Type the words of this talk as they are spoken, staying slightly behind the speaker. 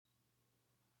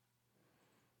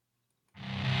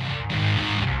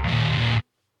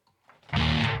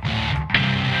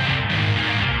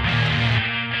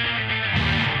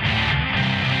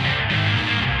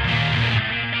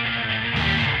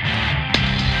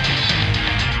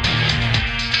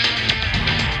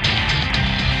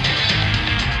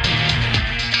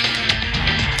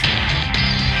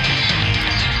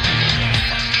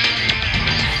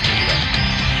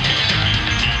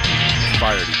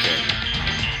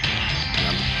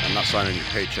not signing your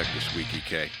paycheck this week,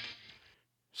 EK.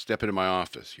 Step into my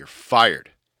office. You're fired.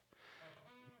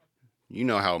 You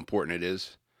know how important it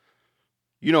is.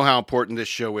 You know how important this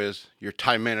show is. Your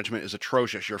time management is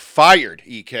atrocious. You're fired,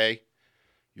 EK.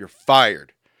 You're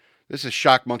fired. This is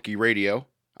Shock Monkey Radio.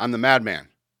 I'm the madman,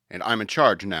 and I'm in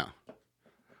charge now.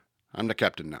 I'm the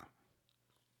captain now.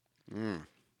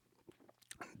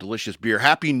 Delicious beer.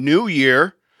 Happy New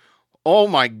Year. Oh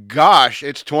my gosh,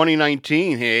 it's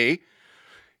 2019, hey?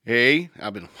 Hey,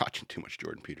 I've been watching too much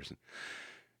Jordan Peterson.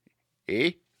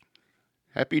 Hey?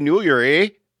 Happy New Year, eh?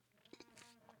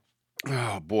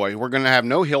 Oh boy, we're going to have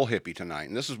no hill hippie tonight.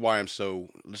 And this is why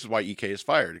EK is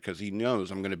fired, because he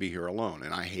knows I'm going to be here alone,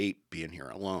 and I hate being here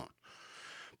alone.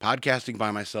 Podcasting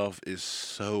by myself is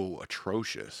so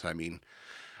atrocious. I mean,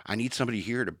 I need somebody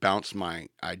here to bounce my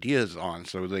ideas on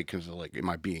so they can, like, am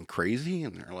I being crazy?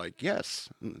 And they're like, yes.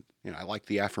 And, I like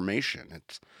the affirmation.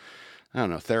 It's, I don't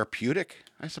know, therapeutic,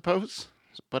 I suppose.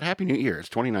 But Happy New Year. It's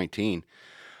 2019.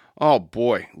 Oh,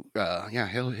 boy.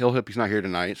 Hill Hippie's not here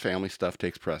tonight. Family stuff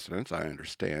takes precedence. I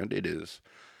understand. It is,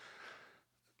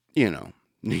 New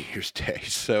Year's Day.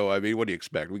 So, I mean, what do you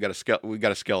expect? We got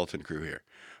a skeleton crew here.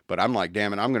 But I'm like,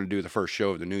 damn it, I'm going to do the first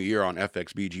show of the new year on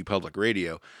FXBG Public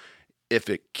Radio. If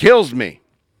it kills me,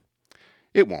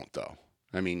 it won't, though.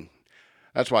 I mean,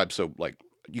 that's why I'm so, like,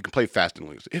 you can play fast and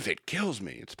loose. If it kills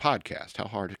me, it's a podcast. How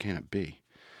hard can it be?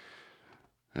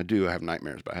 I do have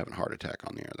nightmares about having a heart attack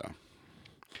on the air, though.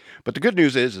 But the good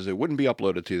news is it wouldn't be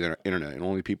uploaded to the internet, and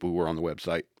only people who are on the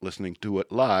website listening to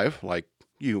it live, like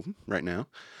you right now,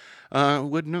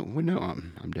 would know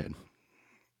I'm dead.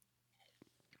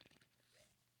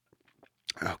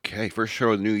 Okay, first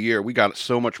show of the new year. We got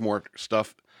so much more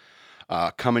stuff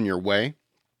coming your way.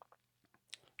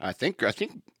 I think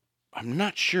I'm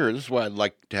not sure. This is why I'd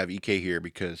like to have EK here,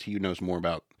 because he knows more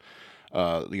about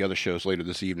the other shows later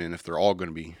this evening, if they're all going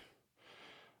to be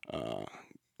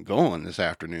going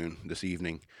this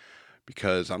evening,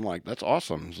 because I'm like, that's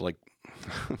awesome. It's like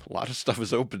a lot of stuff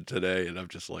is open today, and I'm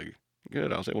just like,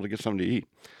 good. I was able to get something to eat.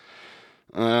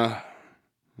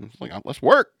 It's like, let's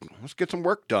work. Let's get some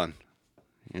work done.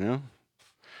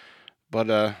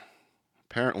 But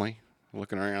apparently,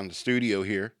 looking around the studio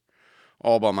here,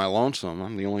 all by my lonesome,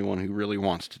 I'm the only one who really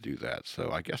wants to do that.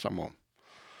 So I guess I'm a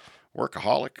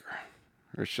workaholic.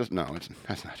 Or it's just,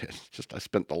 that's not it. It's just I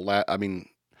spent the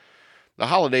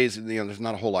holidays, there's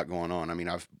not a whole lot going on. I mean,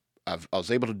 I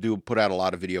was able to put out a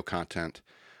lot of video content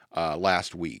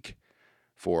last week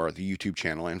for the YouTube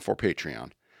channel and for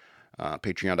Patreon.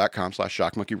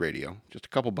 Patreon.com/ShockMonkeyRadio. Just a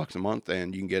couple bucks a month,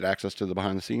 and you can get access to the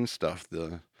behind-the-scenes stuff,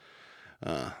 the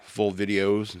full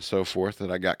videos and so forth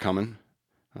that I got coming.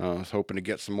 I was hoping to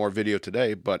get some more video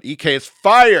today, but EK is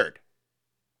fired.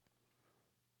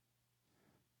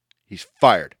 He's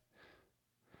fired.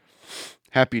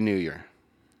 Happy New Year.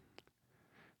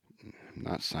 I'm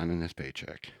not signing this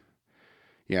paycheck.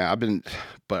 Yeah,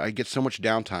 but I get so much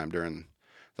downtime during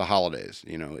the holidays.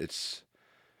 It's,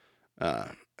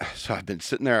 so I've been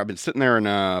sitting there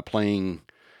and playing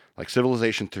like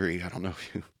Civilization 3. I don't know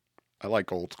if I like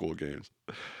old school games.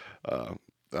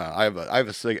 I have a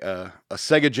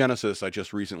Sega Genesis I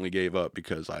just recently gave up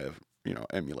because I have,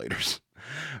 emulators.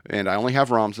 And I only have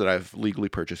ROMs that I've legally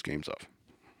purchased games of.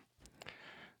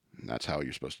 And that's how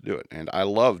you're supposed to do it. And I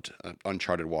loved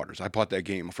Uncharted Waters. I bought that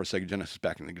game for Sega Genesis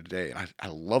back in the day. And I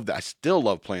love that. I still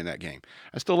love playing that game.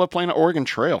 I still love playing Oregon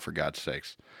Trail, for God's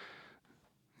sakes.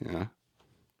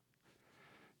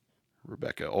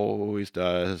 Rebecca always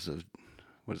dies of,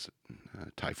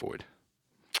 typhoid.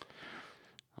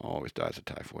 Always dies of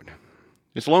typhoid.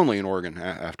 It's lonely in Oregon,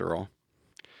 after all.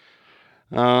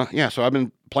 So I've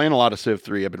been playing a lot of Civ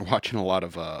 3. I've been watching a lot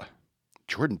of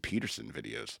Jordan Peterson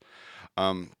videos.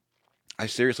 I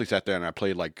seriously sat there and I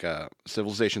played like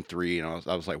Civilization 3, and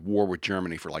I was like war with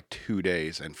Germany for like 2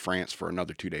 days and France for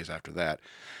another 2 days after that.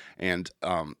 And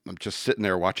I'm just sitting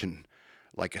there watching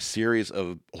like a series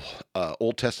of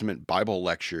Old Testament Bible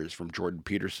lectures from Jordan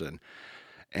Peterson.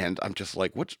 And I'm just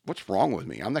like, what's wrong with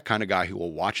me? I'm the kind of guy who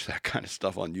will watch that kind of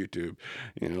stuff on YouTube.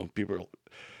 People,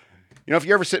 if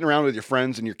you're ever sitting around with your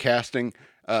friends and you're casting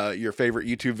your favorite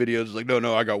YouTube videos, it's like,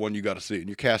 no, I got one you got to see. And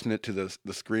you're casting it to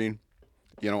the screen.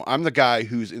 I'm the guy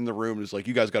who's in the room and is like,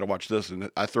 you guys got to watch this. And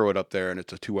I throw it up there, and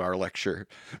it's a 2-hour lecture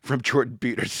from Jordan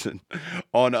Peterson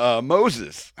on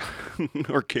Moses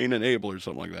or Cain and Abel or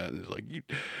something like that. And it's like,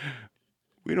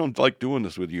 we don't like doing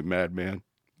this with you, madman.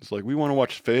 It's like, we want to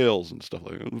watch fails and stuff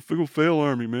like that. The fail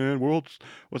army, man. World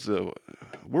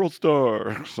Star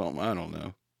or something. I don't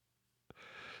know.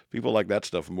 People like that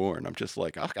stuff more. And I'm just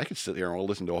like, I could sit here and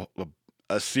listen to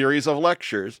a series of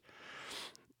lectures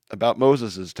about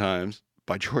Moses' times,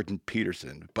 by Jordan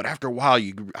Peterson. But after a while,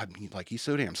 he's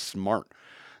so damn smart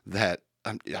that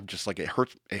I'm just like, it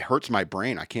hurts my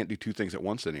brain. I can't do two things at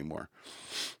once anymore.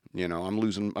 I'm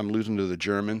losing to the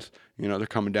Germans. They're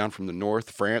coming down from the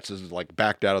north. France is like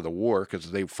backed out of the war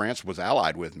because France was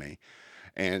allied with me.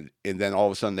 And then all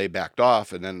of a sudden they backed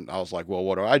off, and then I was like, well,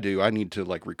 what do? I need to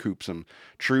like recoup some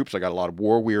troops. I got a lot of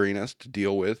war weariness to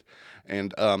deal with,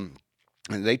 and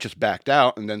they just backed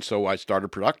out, and then so I started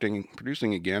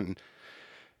producing again,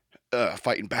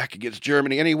 fighting back against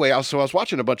Germany. Anyway, I was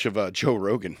watching a bunch of Joe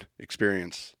Rogan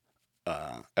Experience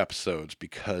episodes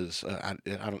because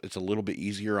it's a little bit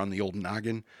easier on the old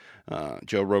noggin.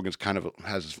 Joe Rogan's kind of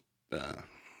has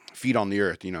feet on the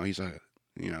earth. He's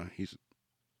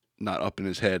not up in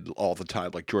his head all the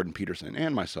time like Jordan Peterson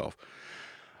and myself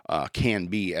can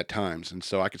be at times. And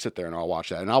so I could sit there and I'll watch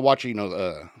that. And I'll watch,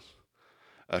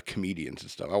 comedians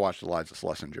and stuff. I watched Eliza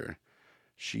Schlesinger.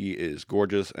 She is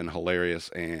gorgeous and hilarious,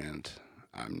 and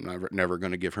I'm never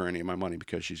going to give her any of my money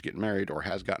because she's getting married or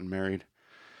has gotten married,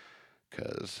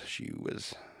 because she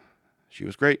was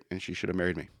great and she should have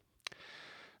married me.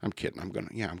 I'm kidding. I'm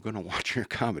gonna watch her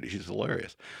comedy. She's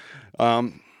hilarious.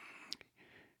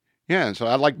 Yeah, and so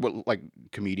I like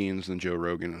comedians and Joe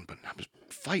Rogan, but I was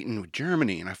fighting with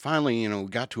Germany, and I finally,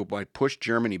 got to a point. I pushed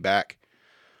Germany back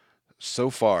so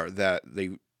far that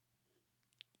they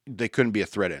couldn't be a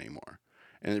threat anymore.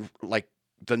 And like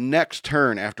the next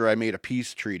turn after I made a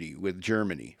peace treaty with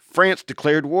Germany, France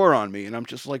declared war on me, and I'm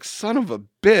just like, son of a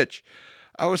bitch.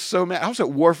 I was so mad. I was at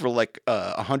war for like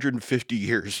 150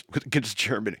 years against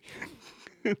Germany.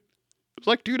 It was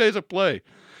like 2 days of play.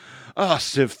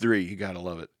 Civ 3, you gotta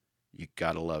love it. You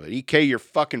gotta love it. EK, you're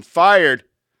fucking fired.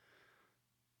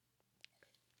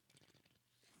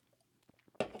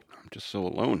 I'm just so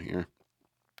alone here.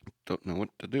 Don't know what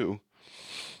to do.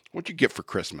 What'd you get for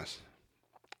Christmas?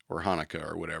 Or Hanukkah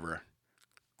or whatever.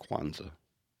 Kwanzaa.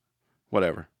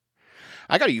 Whatever.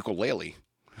 I got a ukulele.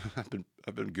 I've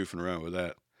been goofing around with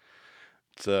that.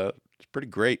 It's pretty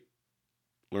great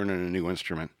learning a new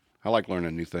instrument. I like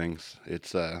learning new things.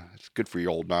 It's good for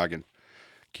your old noggin.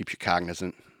 Keeps you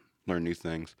cognizant. Learn new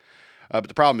things. But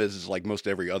the problem is like most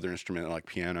every other instrument, like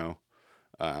piano,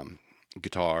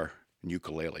 guitar, and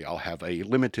ukulele, I'll have a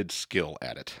limited skill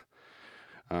at it.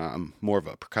 I'm more of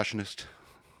a percussionist.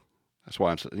 That's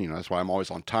why I'm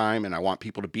always on time, and I want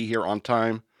people to be here on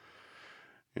time.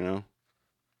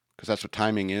 Because that's what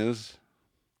timing is.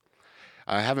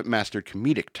 I haven't mastered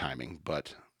comedic timing,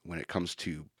 but when it comes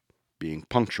to being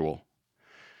punctual,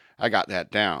 I got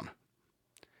that down.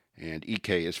 And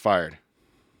EK is fired.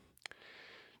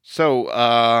 So,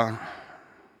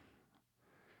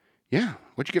 yeah.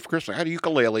 What'd you get for Christmas? I got a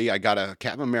ukulele. I got a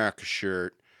Captain America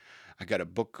shirt. I got a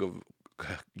book of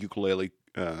ukulele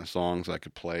songs I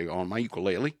could play on my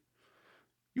ukulele.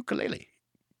 Ukulele.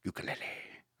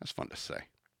 That's fun to say.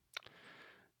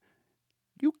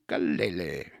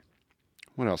 Ukulele.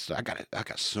 What else? I got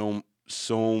so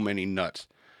many nuts.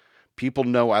 People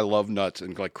know I love nuts,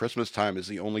 and like Christmas time is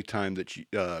the only time that you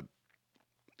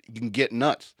can get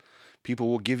nuts. People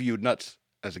will give you nuts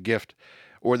as a gift,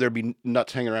 or there'll be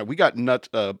nuts hanging around. We got nuts.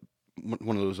 One of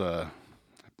those. What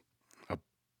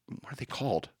are they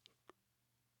called?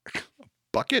 A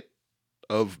bucket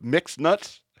of mixed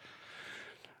nuts.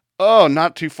 Oh,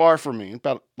 not too far from me.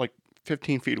 About like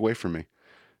 15 feet away from me.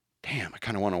 Damn, I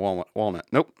kind of want a walnut.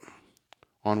 Nope.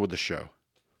 On with the show.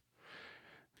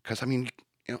 Because,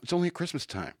 it's only at Christmas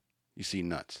time you see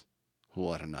nuts. A whole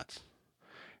lot of nuts.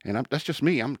 And that's just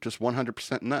me. I'm just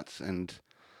 100% nuts. And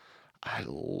I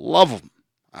love them.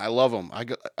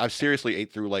 I seriously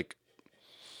ate through I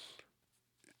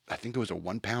think it was a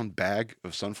 1 pound bag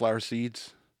of sunflower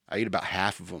seeds. I ate about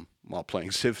half of them while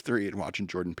playing Civ 3 and watching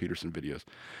Jordan Peterson videos.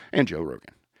 And Joe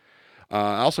Rogan.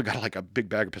 I also got like a big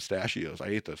bag of pistachios. I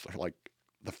ate those for like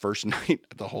the first night,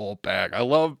 the whole bag. I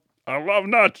love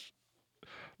nuts.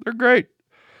 They're great.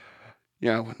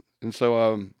 And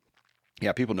so,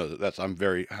 people know that I'm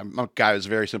a guy with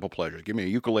very simple pleasures. Give me a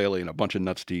ukulele and a bunch of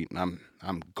nuts to eat, and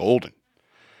I'm golden.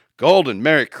 Golden.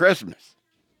 Merry Christmas.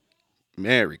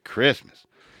 Merry Christmas.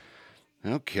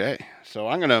 Okay, so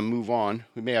I'm going to move on.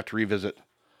 We may have to revisit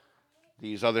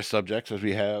these other subjects as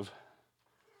we have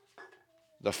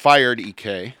the fired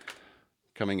EK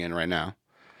coming in right now.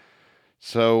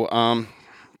 So,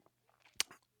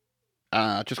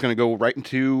 just going to go right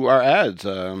into our ads.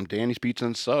 Danny's Pizza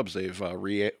and Subs. They've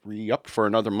re-upped for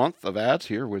another month of ads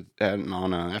here on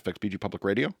FXBG Public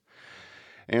Radio.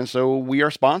 And so we are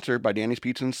sponsored by Danny's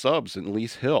Pizza and Subs in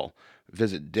Lease Hill.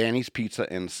 Visit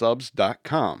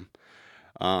Danny'sPizzaAndSubs.com.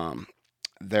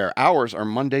 Their hours are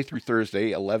Monday through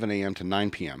Thursday, 11 a.m. to 9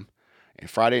 p.m. And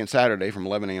Friday and Saturday from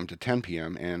 11 a.m. to 10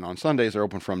 p.m. And on Sundays, they're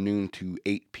open from noon to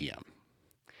 8 p.m.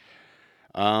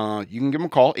 You can give them a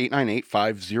call,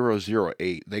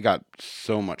 898-5008. They got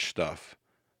so much stuff.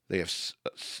 They have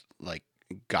like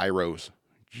gyros,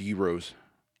 gyros,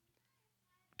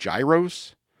 gyro.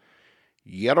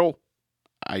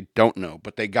 I don't know,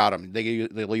 but they got them.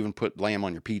 They'll even put lamb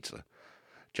on your pizza,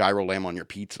 gyro lamb on your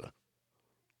pizza,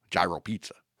 gyro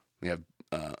pizza. They have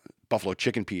buffalo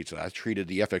chicken pizza. I treated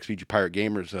the FXBG Pirate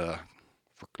Gamers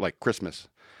for like Christmas.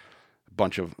 A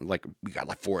bunch of we got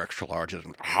like 4 extra larges.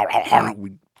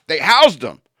 They housed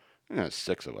them.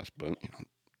 6 of us, but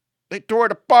they tore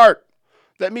it apart.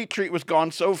 That meat treat was gone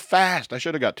so fast. I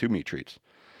should have got 2 meat treats.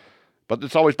 But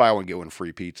it's always buy one, get one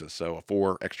free pizza. So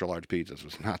 4 extra large pizzas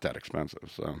was not that expensive.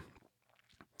 So,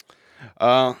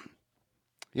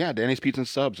 Danny's Pizza and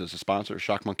Subs is a sponsor of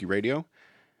Shock Monkey Radio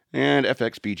and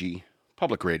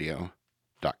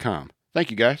FXBGPublicRadio.com.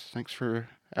 Thank you, guys. Thanks for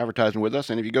advertising with us.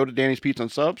 And if you go to Danny's Pizza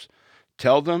and Subs,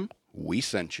 tell them we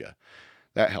sent you.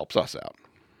 That helps us out.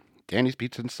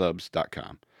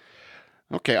 Danny'sPizzaandsubs.com.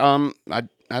 Okay, I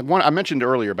mentioned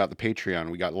earlier about the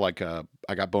Patreon. We got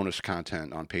I got bonus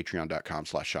content on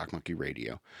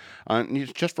patreon.com/shockmonkeyradio.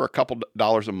 Just for a couple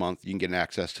dollars a month, you can get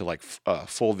access to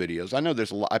full videos. I know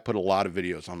I put a lot of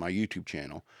videos on my YouTube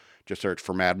channel. Just search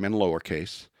for Madman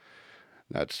lowercase.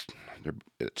 It's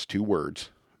 2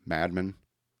 words. Madman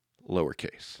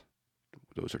lowercase.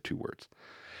 Those are 2 words.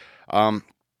 I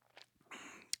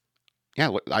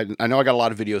know I got a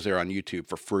lot of videos there on YouTube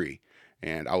for free.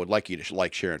 And I would like you to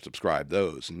like, share, and subscribe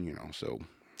those. And, so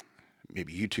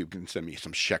maybe YouTube can send me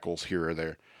some shekels here or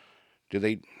there. Do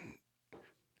they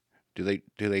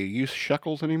use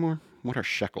shekels anymore? What are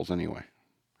shekels anyway?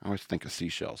 I always think of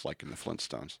seashells like in the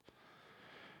Flintstones.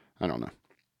 I don't know.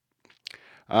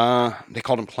 They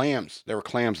called them clams. There were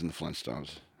clams in the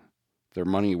Flintstones. Their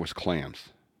money was clams,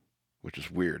 which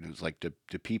is weird. It's like, do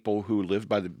people who lived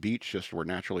by the beach just were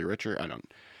naturally richer? I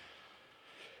don't.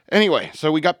 Anyway,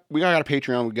 so we got a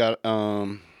Patreon. We got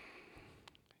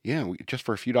just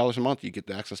for a few dollars a month, you get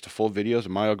the access to full videos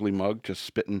of my ugly mug just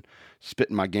spitting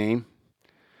my game.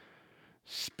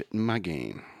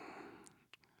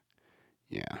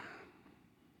 Yeah.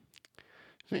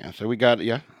 So we got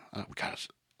the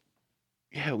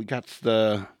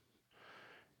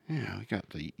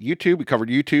YouTube. We covered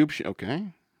YouTube. Okay.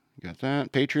 Got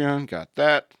that. Patreon. Got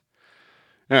that.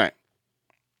 All right.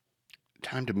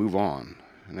 Time to move on.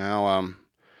 Now,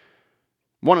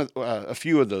 a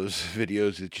few of those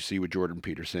videos that you see with Jordan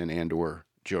Peterson and or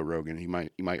Joe Rogan, you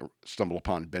might stumble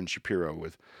upon Ben Shapiro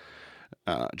with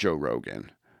Joe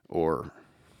Rogan, or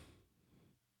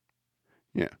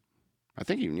I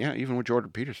think even with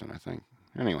Jordan Peterson, I think.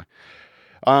 Anyway,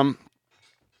 I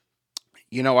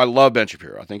love Ben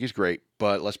Shapiro. I think he's great,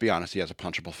 but let's be honest, he has a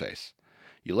punchable face.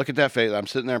 You look at that face. I'm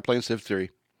sitting there playing Civ 3.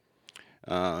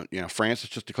 France has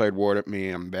just declared war at me.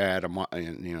 I'm bad.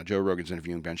 Joe Rogan's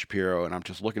interviewing Ben Shapiro, and I'm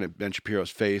just looking at Ben Shapiro's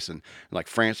face, and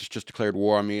France has just declared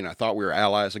war on me, and I thought we were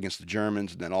allies against the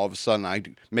Germans, and then all of a sudden I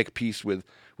make a peace with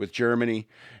Germany,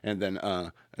 and then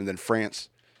France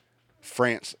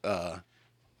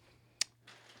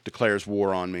declares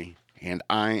war on me, and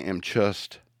I am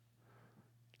just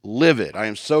livid. I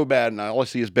am so bad, and all I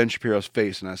see is Ben Shapiro's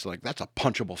face, and I was like, that's a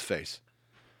punchable face.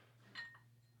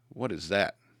 What is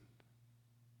that?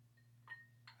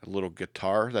 A little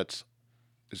guitar. Is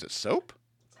it soap?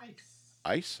 It's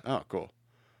ice. Oh, cool.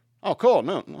 Oh, cool.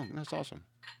 No, that's awesome.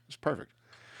 It's perfect.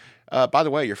 By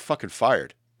the way, you're fucking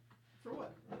fired. For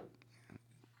what?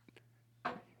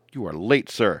 You are late,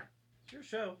 sir. It's your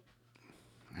show.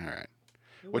 All right.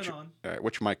 All right.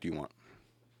 Which mic do you want?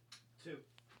 2.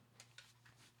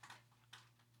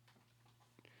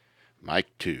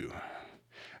 Mic 2.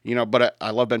 But I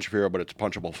love Ben Shapiro, but it's a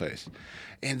punchable face.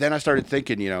 And then I started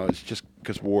thinking, it's just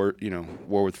because war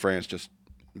with France just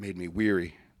made me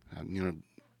weary.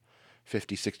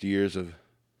 50, 60 years of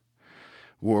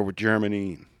war with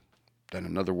Germany, then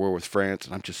another war with France,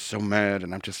 and I'm just so mad.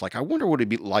 And I'm just like, I wonder what it'd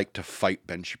be like to fight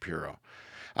Ben Shapiro.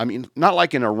 I mean, not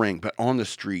like in a ring, but on the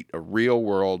street, a real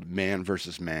world man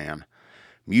versus man,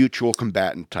 mutual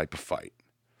combatant type of fight.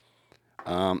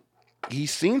 He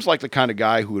seems like the kind of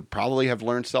guy who would probably have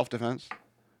learned self-defense.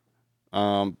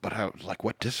 But I was like,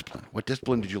 what discipline? What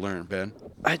discipline did you learn, Ben?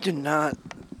 I do not.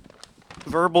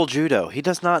 Verbal judo. He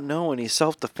does not know any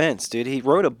self-defense, dude. He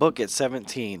wrote a book at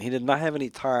 17. He did not have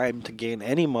any time to gain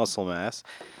any muscle mass.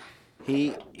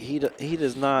 He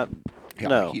does not.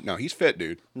 Yeah, no. He's fit,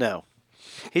 dude. No.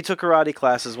 He took karate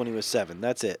classes when he was 7.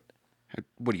 That's it.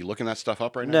 What, are you looking that stuff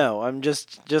up right now? No, I'm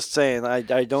just saying.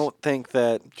 I don't think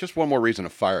that. Just one more reason to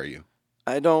fire you.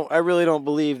 I really don't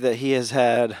believe that he has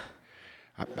had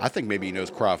I think maybe he knows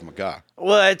Krav Maga.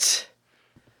 What?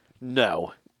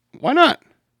 No. Why not?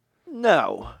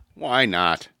 No. Why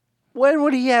not? When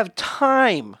would he have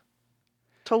time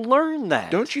to learn that?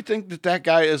 Don't you think that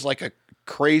guy is like a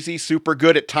crazy, super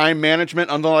good at time management,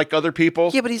 unlike other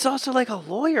people? Yeah, but he's also like a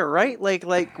lawyer, right?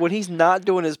 Like when he's not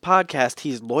doing his podcast,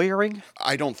 he's lawyering.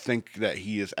 I don't think that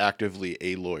he is actively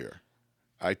a lawyer.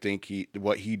 I think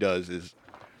what he does is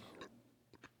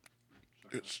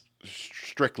it's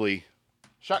strictly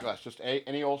shot glass. Just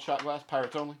any old shot glass,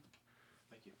 Pirates only.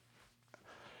 Thank you.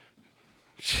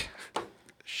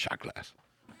 Shot glass.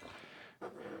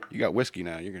 You got whiskey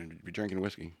now. You're gonna be drinking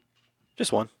whiskey.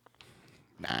 Just one.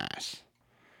 Nice.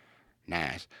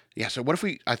 Yeah. So what if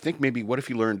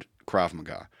he learned Krav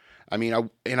Maga? I mean,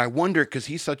 I wonder because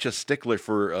he's such a stickler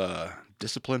for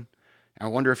discipline. I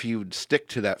wonder if he would stick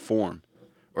to that form,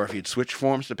 or if he'd switch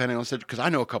forms depending on the situation. Because I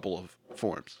know a couple of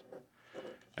forms.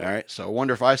 All right. So I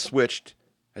wonder if I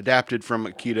adapted from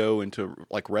Aikido into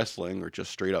like wrestling, or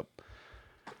just straight up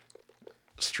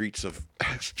streets of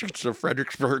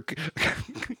Fredericksburg.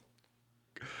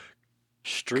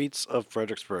 Streets of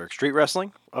Fredericksburg. Street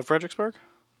wrestling of Fredericksburg?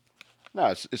 No,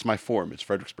 it's my form. It's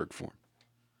Fredericksburg form.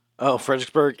 Oh,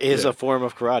 Fredericksburg is a form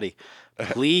of karate.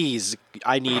 Please,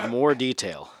 I need more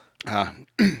detail. I'm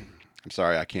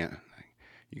sorry, I can't.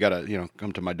 You gotta,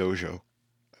 come to my dojo.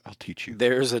 I'll teach you.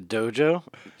 There's a dojo?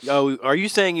 Oh, are you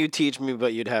saying you teach me,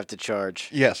 but you'd have to charge?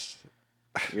 Yes.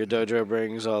 Your dojo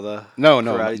brings all the No.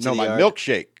 karate to the My yard?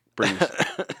 milkshake brings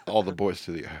all the boys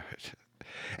to the yard.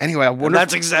 Anyway, I wonder. And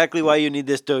that's exactly why you need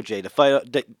this dojo to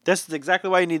fight. This is exactly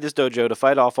why you need this dojo to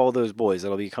fight off all those boys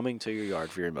that'll be coming to your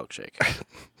yard for your milkshake.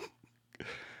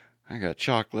 I got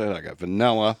chocolate. I got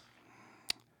vanilla.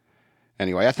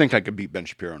 Anyway, I think I could beat Ben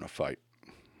Shapiro in a fight.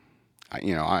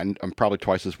 I'm probably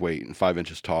twice his weight and 5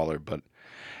 inches taller, but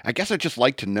I guess I'd just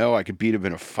like to know I could beat him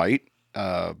in a fight.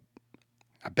 I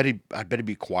bet he'd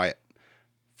be quiet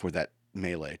for that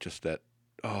melee. Just that.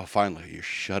 Oh, finally, you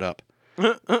shut up.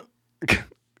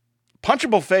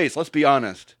 Punchable face. Let's be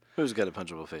honest. Who's got a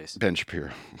punchable face? Ben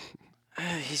Shapiro.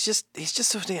 He's just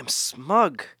so damn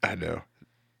smug. I know.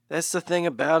 That's the thing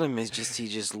about him, he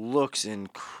just looks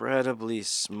incredibly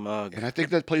smug. And I think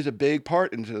that plays a big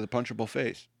part into the punchable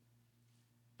face.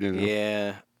 You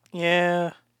know?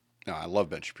 Yeah. No, I love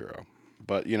Ben Shapiro.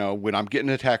 But, when I'm getting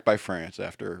attacked by France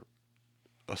after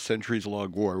a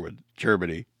centuries-long war with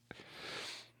Germany,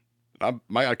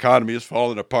 my economy is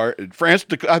falling apart. And France,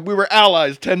 we were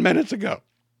allies 10 minutes ago.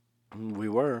 We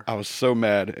were. I was so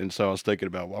mad, and so I was thinking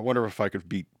about, I wonder if I could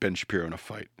beat Ben Shapiro in a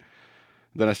fight.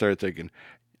 Then I started thinking,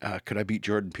 could I beat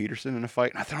Jordan Peterson in a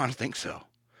fight? And I thought, I don't think so.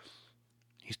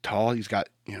 He's tall. He's got,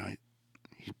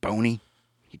 he's bony.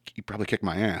 He'd probably kick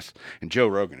my ass. And Joe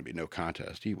Rogan would be no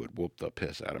contest. He would whoop the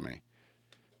piss out of me.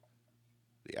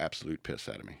 The absolute piss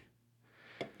out of me.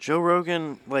 Joe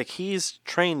Rogan, he's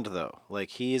trained, though.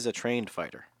 He's a trained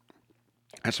fighter.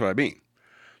 That's what I mean.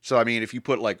 So, if you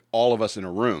put, all of us in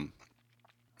a room,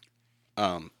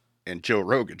 and Joe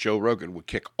Rogan would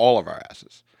kick all of our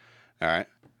asses. All right?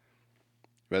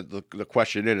 But the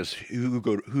question is, who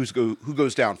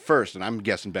goes down first? And I'm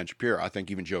guessing Ben Shapiro. I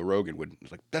think even Joe Rogan would.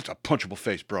 That's a punchable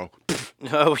face, bro.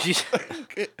 Oh,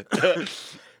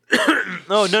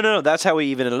 no. That's how we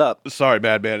even it up. Sorry,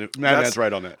 Madman's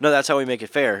right on that. No, that's how we make it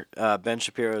fair. Ben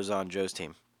Shapiro's on Joe's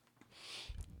team.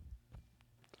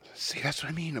 See, that's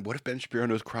what I mean. What if Ben Shapiro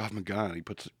knows Krav Maga and he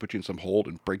puts you in some hold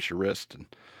and breaks your wrist? And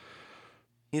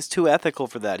he's too ethical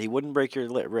for that. He wouldn't break your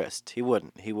wrist. He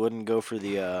wouldn't. He wouldn't go for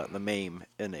the maim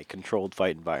in a controlled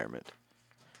fight environment.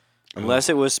 Unless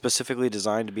it was specifically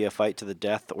designed to be a fight to the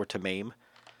death or to maim.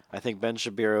 I think Ben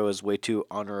Shapiro is way too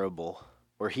honorable,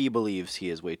 or he believes he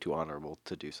is way too honorable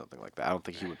to do something like that. I don't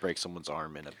think he would break someone's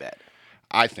arm in a bet.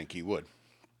 I think he would.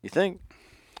 You think?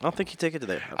 I don't think he'd take it to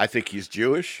there. I think he's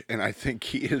Jewish, and I think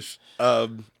he is a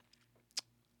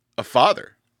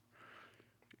father.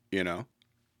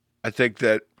 I think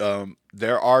that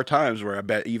there are times where I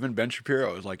bet even Ben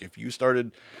Shapiro is if you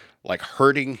started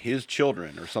hurting his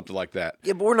children or something like that.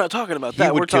 Yeah, but we're not talking about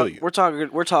that. Would kill you.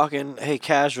 We're talking. Hey,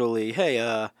 casually.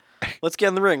 Hey, let's get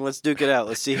in the ring. Let's duke it out.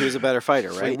 Let's see who's a better fighter,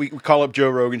 right? So we call up Joe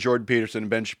Rogan, Jordan Peterson, and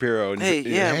Ben Shapiro, and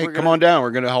hey, come on down.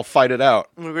 We're gonna help fight it out.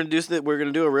 We're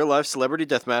gonna do a real life celebrity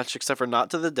death match, except for not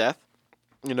to the death.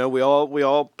 We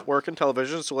all work in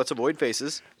television, so let's avoid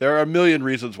faces. There are a million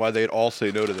reasons why they'd all say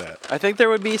no to that. I think there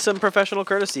would be some professional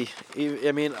courtesy.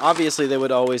 Obviously they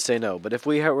would always say no, but if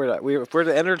we're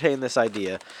to entertain this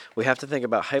idea, we have to think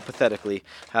about hypothetically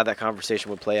how that conversation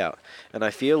would play out. And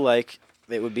I feel like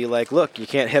it would be look, you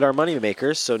can't hit our money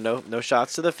makers, so no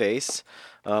shots to the face.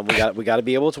 We got to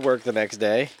be able to work the next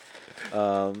day.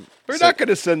 We're not going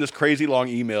to send this crazy long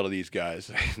email to these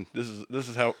guys. This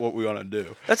is what we want to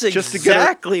do. That's Just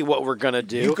exactly what we're gonna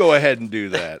do. You go ahead and do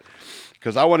that,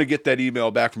 because I want to get that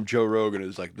email back from Joe Rogan.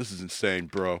 It's like, this is insane,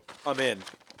 bro. I'm in.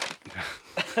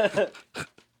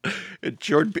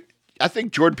 I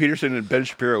think Jordan Peterson and Ben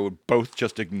Shapiro would both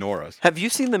just ignore us. Have you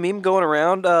seen the meme going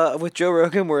around with Joe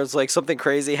Rogan where it's like something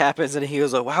crazy happens and he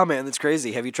goes like, "Wow, man, that's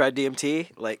crazy. Have you tried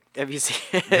DMT?" Like, have you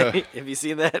seen have you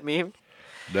seen that meme?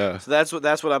 No. So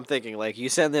that's what I'm thinking. Like, you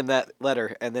send him that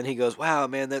letter and then he goes, "Wow,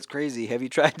 man, that's crazy. Have you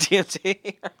tried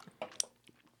DMT?"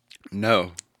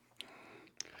 No.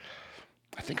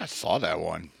 I think I saw that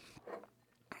one.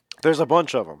 There's a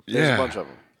bunch of them. There's Yeah. a bunch of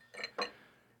them.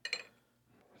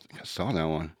 I saw that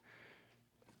one.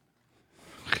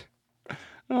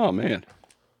 Oh, man.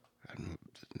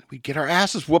 We get our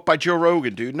asses whooped by Joe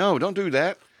Rogan, dude. No, don't do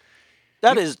that.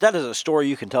 That is a story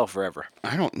you can tell forever.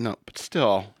 I don't know, but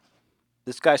still.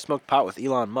 This guy smoked pot with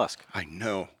Elon Musk. I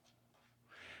know.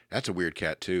 That's a weird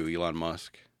cat, too, Elon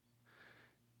Musk.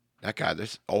 That guy,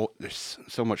 there's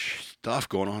so much stuff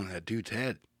going on in that dude's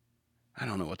head. I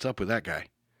don't know what's up with that guy.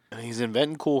 And he's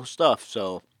inventing cool stuff,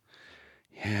 so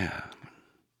Yeah.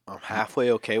 I'm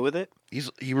halfway okay with it.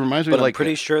 He reminds me But of I'm like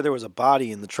pretty sure there was a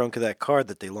body in the trunk of that car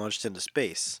that they launched into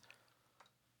space.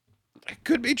 It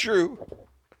could be true.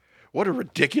 What a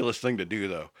ridiculous thing to do,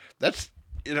 though. That's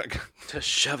To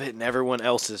shove it in everyone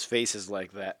else's faces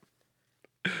like that.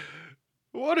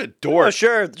 what a dork.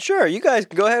 Oh, sure. You guys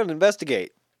can go ahead and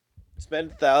investigate.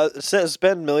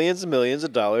 Spend millions and millions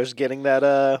of dollars getting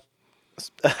that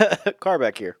car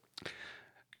back here.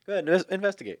 Go ahead,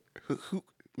 investigate. Who?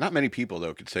 Not many people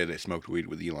though could say they smoked weed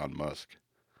with Elon Musk.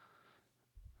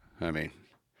 I mean,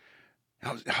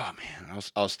 I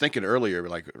was thinking earlier,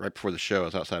 like right before the show, I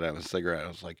was outside having a cigarette. I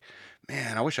was like,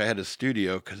 man, I wish I had a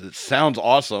studio because it sounds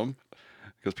awesome.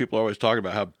 Because people are always talking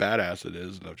about how badass it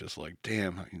is, and I'm just like,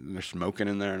 damn, they're smoking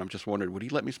in there, and I'm just wondering, would he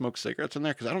let me smoke cigarettes in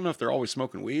there? Because I don't know if they're always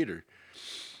smoking weed or.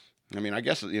 I mean, I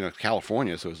guess it's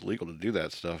California, so it's legal to do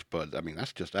that stuff. But I mean,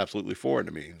 that's just absolutely foreign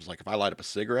to me. It's like if I light up a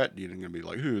cigarette, you're gonna be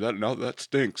like, "Ooh, that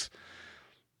stinks."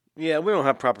 Yeah, we don't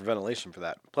have proper ventilation for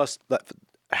that. Plus,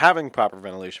 having proper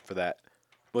ventilation for that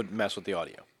would mess with the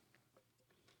audio.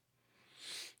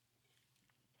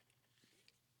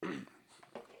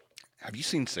 Have you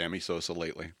seen Sammy Sosa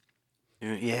lately?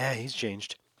 Yeah, he's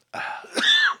changed. I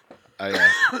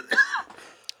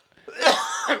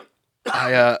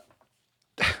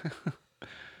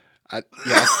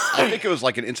think it was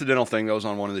like an incidental thing that was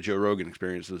on one of the Joe Rogan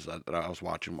experiences that I was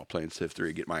watching while playing Civ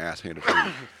 3, get my ass handed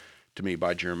to me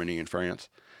by Germany and France.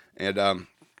 And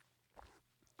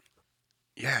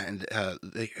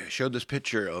they showed this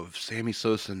picture of Sammy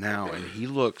Sosa now, and he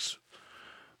looks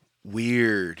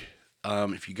weird.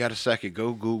 If you got a second,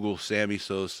 go Google Sammy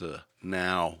Sosa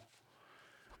now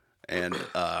and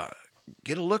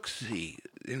get a look-see.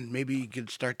 And maybe you can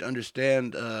start to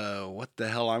understand what the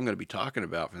hell I'm going to be talking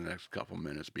about for the next couple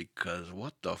minutes, because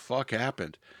what the fuck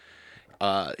happened?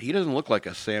 He doesn't look like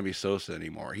a Sammy Sosa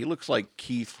anymore. He looks like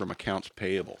Keith from Accounts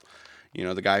Payable. You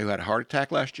know, the guy who had a heart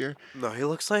attack last year? No, he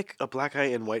looks like a black guy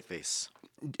in whiteface.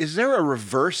 Is there a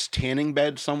reverse tanning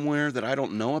bed somewhere that I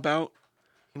don't know about?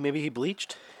 Maybe he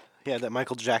bleached? He had that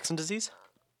Michael Jackson disease?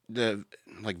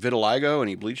 Like vitiligo and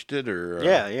he bleached it? Or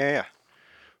Yeah.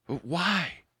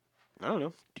 Why? I don't know.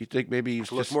 Do you think maybe he's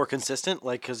To look more consistent?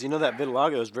 Like, because that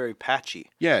vitiligo is very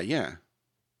patchy. Yeah.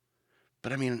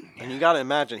 But I mean... And you got to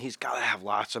imagine, he's got to have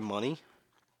lots of money.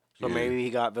 So Yeah. maybe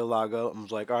he got vitiligo and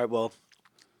was like, all right, well,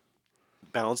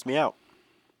 balance me out.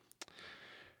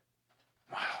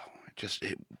 Wow.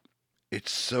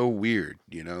 It's so weird,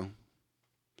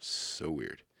 So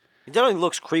weird. He definitely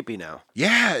looks creepy now.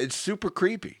 Yeah, it's super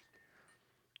creepy.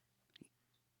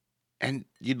 And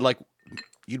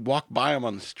you'd walk by him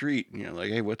on the street and you're like,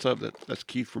 hey, what's up? That's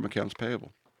Keith from Accounts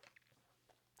Payable.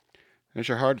 There's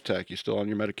your heart attack. You still on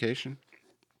your medication?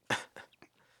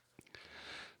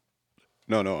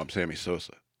 No, I'm Sammy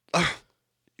Sosa.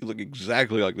 You look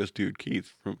exactly like this dude,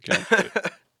 Keith from Accounts Payable.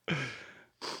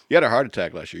 You had a heart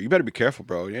attack last year. You better be careful,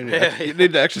 bro. You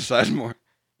need to exercise more.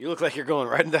 You look like you're going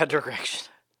right in that direction.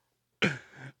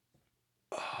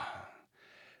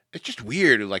 It's just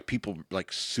weird, like people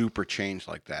like super change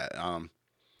like that.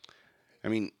 I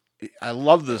mean, I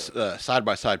love this side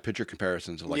by side picture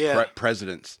comparisons of like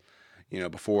presidents,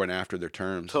 before and after their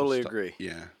terms. Totally agree.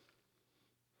 Yeah.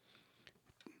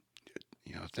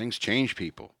 Things change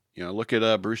people. Look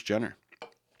at Bruce Jenner.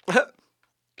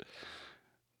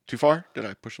 Too far? Did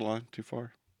I push the line too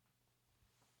far?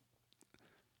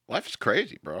 Life is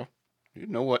crazy, bro. You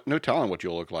know what? No telling what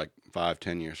you'll look like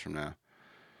 5-10 years from now.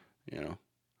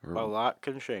 A lot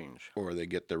can change. or they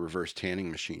get the reverse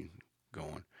tanning machine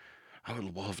going. I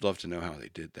would love to know how they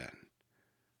did that.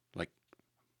 Like,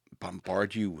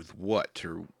 bombard you with what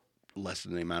to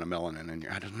lessen the amount of melanin in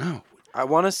your. I don't know. I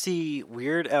want to see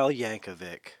Weird Al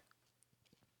Yankovic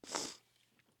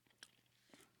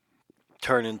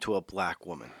turn into a black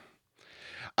woman.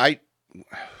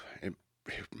 It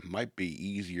might be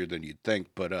easier than you'd think,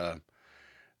 but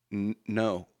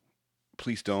no,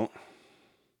 please don't.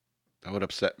 That would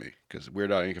upset me because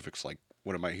Weird Al Yankovic's like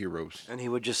one of my heroes. And he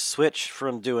would just switch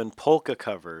from doing polka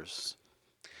covers.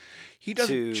 He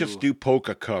doesn't just do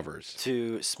polka covers.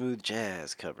 To smooth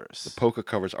jazz covers. The polka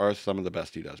covers are some of the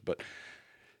best he does, but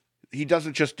he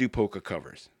doesn't just do polka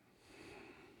covers.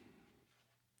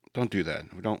 Don't do that.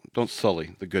 Don't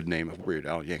sully the good name of Weird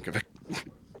Al Yankovic.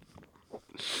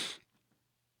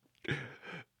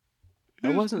 I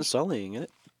wasn't sullying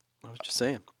it. I was just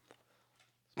saying.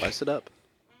 Spice it up.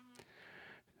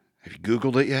 Have you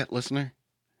Googled it yet, listener?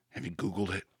 Have you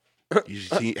Googled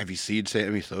it? Have you seen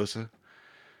Sammy Sosa?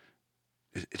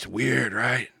 It's weird,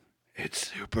 right?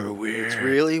 It's super weird. It's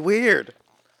really weird.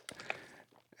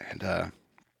 And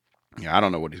I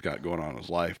don't know what he's got going on in his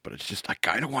life, but it's just I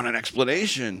kind of want an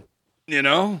explanation, you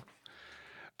know?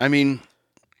 I mean,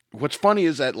 what's funny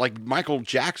is that like Michael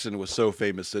Jackson was so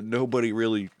famous that nobody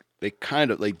really they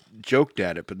joked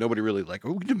at it, but nobody really like,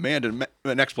 oh, we demanded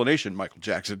an explanation, Michael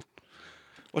Jackson.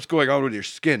 What's going on with your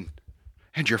skin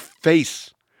and your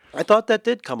face? I thought that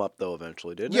did come up though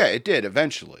eventually, didn't it? Yeah, it did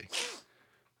eventually.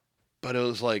 But it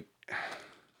was like,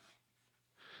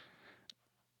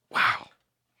 wow,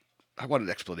 I want an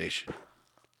explanation.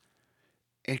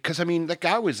 And because, I mean, that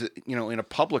guy was, in a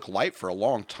public light for a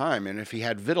long time. And if he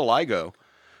had vitiligo,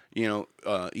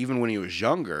 even when he was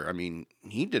younger, I mean,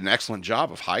 he did an excellent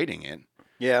job of hiding it.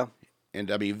 Yeah.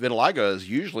 And, I mean, vitiligo is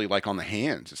usually like on the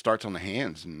hands. It starts on the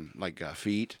hands and like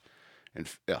feet and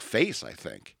face, I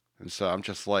think. And so I'm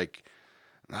just like,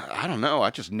 I don't know. I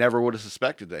just never would have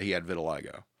suspected that he had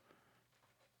vitiligo.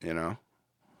 And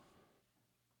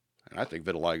I think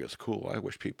vitiligo is cool. I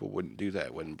wish people wouldn't do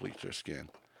that, wouldn't bleach their skin.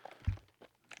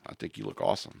 I think you look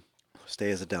awesome.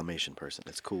 Stay as a Dalmatian person.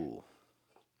 It's cool.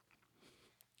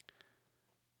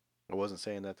 I wasn't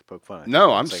saying that to poke fun.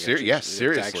 No, I'm serious. Yes,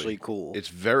 seriously. It's actually cool. It's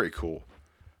very cool.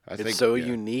 It's so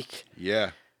unique. Yeah.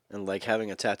 And like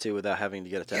having a tattoo without having to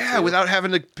get a tattoo. Yeah, without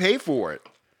having to pay for it.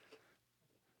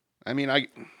 I mean, I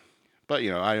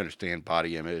understand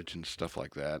body image and stuff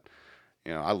like that.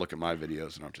 I look at my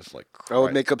videos and I'm just like, I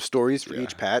would make up stories for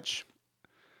each patch.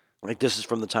 Like, this is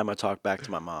from the time I talked back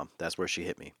to my mom. That's where she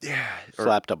hit me. Yeah.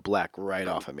 Slapped a black right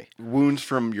off of me. Wounds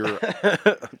from your...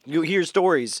 You hear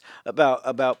stories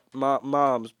about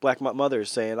moms, black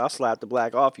mothers saying, I'll slap the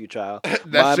black off you, child.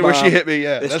 That's where she hit me,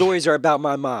 yeah. The stories are about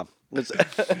my mom.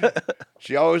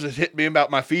 She always has hit me about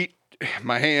my feet,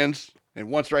 my hands, and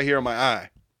once right here on my eye.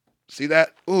 See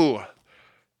that? Ooh.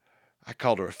 I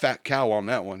called her a fat cow on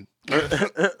that one.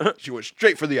 She went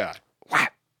straight for the eye.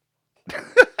 Whap!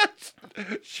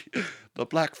 The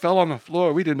black fell on the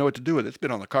floor. We didn't know what to do with it. It's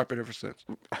been on the carpet ever since.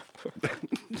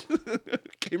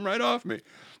 Came right off me.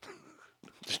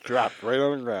 Just dropped right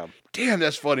on the ground. Damn,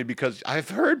 that's funny because I've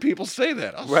heard people say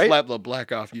that. I'll slap the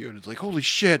black off you. And it's like, holy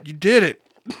shit, you did it.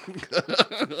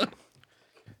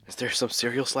 Is there some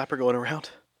serial slapper going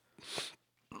around?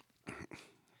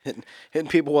 Hitting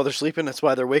people while they're sleeping. That's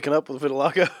why they're waking up with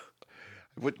vitiligo.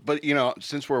 But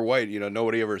since we're white,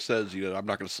 nobody ever says, I'm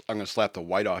gonna slap the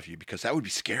white off you because that would be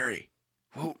scary.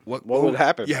 What would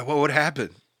happen? Yeah, what would happen?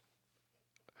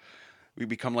 We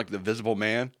become like the Visible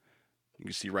Man. You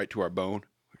can see right to our bone.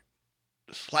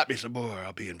 Slap me some more,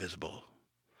 I'll be invisible.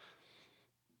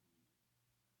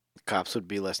 Cops would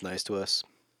be less nice to us.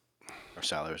 Our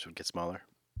salaries would get smaller.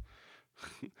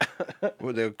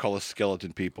 What they would call us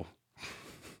skeleton people.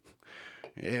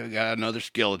 Yeah, we got another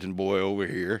skeleton boy over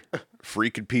here,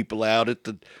 freaking people out at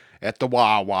the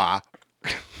Wawa.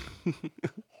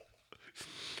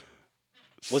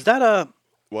 Was that a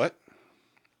what?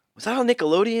 Was that a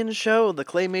Nickelodeon show? The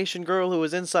claymation girl who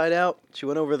was inside out. She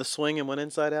went over the swing and went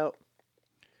inside out.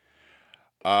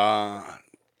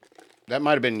 That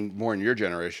might have been more in your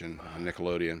generation on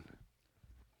Nickelodeon.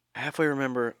 I halfway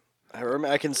remember.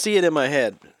 I can see it in my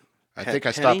head. I think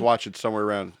I stopped watching somewhere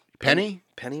around. Penny?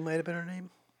 Penny might have been her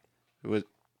name. It was.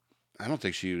 I don't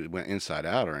think she went inside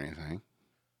out or anything.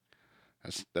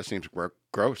 That seems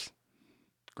gross.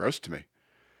 Gross to me.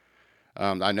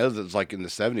 I know that it's like in the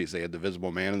 70s they had the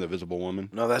Visible Man and the Visible Woman.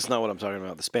 No, that's not what I'm talking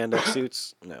about. The spandex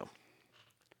suits? No.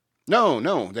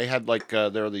 No. They had like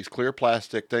there were these clear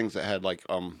plastic things that had like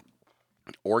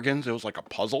organs. It was like a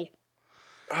puzzle.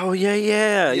 Oh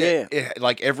yeah.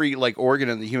 like every like organ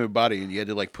in the human body, and you had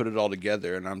to like put it all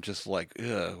together. And I'm just like,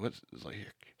 ugh, what's it's like,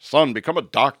 son, become a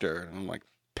doctor. And I'm like,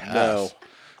 pass. No.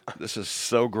 This is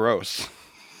so gross.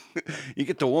 You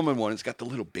get the woman one; it's got the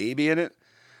little baby in it,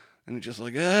 and it's just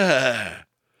like, ugh,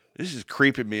 this is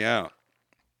creeping me out.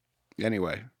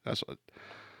 Anyway, that's what.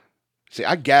 See,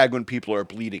 I gag when people are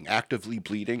bleeding, actively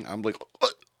bleeding. I'm like, ugh.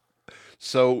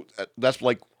 So that's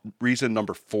like reason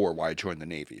number 4 why I joined the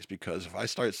Navy is because if I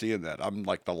start seeing that, I'm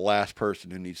like the last person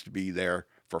who needs to be there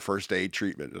for first aid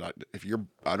treatment. And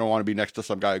I don't want to be next to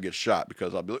some guy who gets shot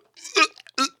because I'll be like,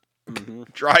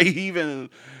 dry heaving.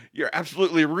 You're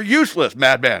absolutely useless,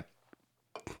 madman.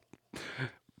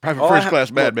 Private first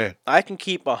class madman. I can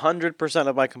keep 100%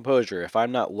 of my composure if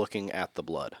I'm not looking at the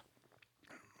blood.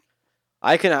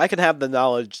 I can have the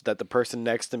knowledge that the person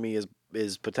next to me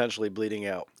is potentially bleeding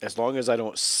out as long as I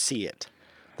don't see it.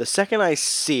 The second I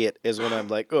see it is when I'm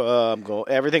like,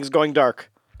 everything's going dark.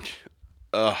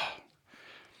 It's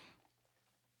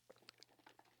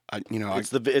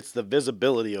the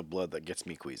visibility of blood that gets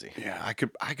me queasy. Yeah, I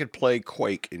could play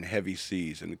Quake in heavy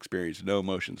seas and experience no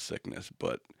motion sickness,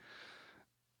 but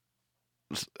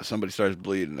somebody starts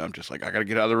bleeding, I'm just like, I gotta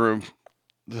get out of the room.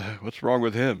 What's wrong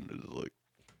with him? It's like,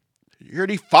 you're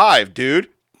 85, dude.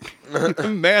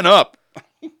 Man up.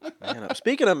 Man up.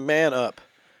 Speaking of man up,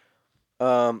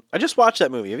 I just watched that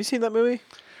movie. Have you seen that movie?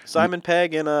 Simon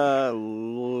Pegg and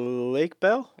Lake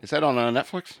Bell? Is that on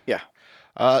Netflix? Yeah.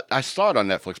 I saw it on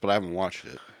Netflix, but I haven't watched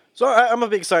it. So I'm a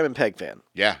big Simon Pegg fan.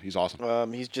 Yeah, he's awesome. I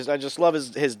just love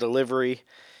his delivery,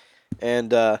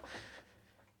 and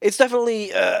it's definitely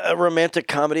a romantic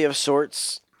comedy of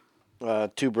sorts.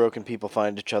 Two broken people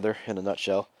find each other in a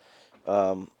nutshell.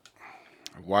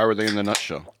 Why were they in the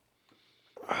nutshell?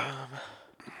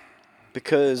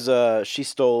 Because she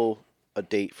stole a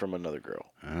date from another girl.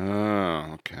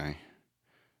 Oh, okay.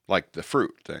 Like the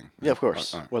fruit thing. Yeah, of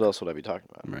course. What else would I be talking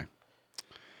about? Right.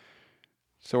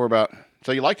 So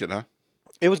you liked it, huh?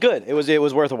 It was good. It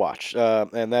was worth a watch.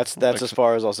 And that's as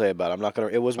far as I'll say about it. I'm not gonna.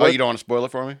 It was. Oh, you don't want to spoil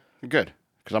it for me? Good,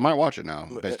 because I might watch it now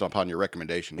based upon your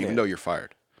recommendation, even though you're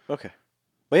fired. Okay.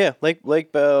 Well, yeah,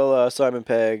 Lake Bell, Simon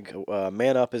Pegg,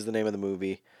 Man Up is the name of the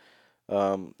movie.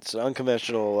 It's an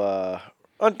unconventional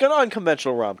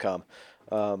rom-com.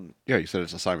 Yeah, you said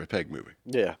it's a Simon Pegg movie.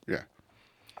 Yeah. Yeah.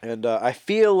 And I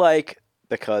feel like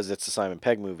because it's a Simon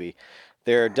Pegg movie,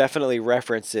 there are definitely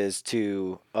references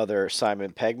to other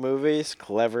Simon Pegg movies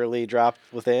cleverly dropped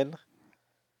within.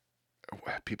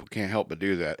 People can't help but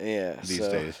do that. Yeah, these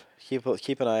days.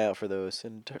 Keep an eye out for those,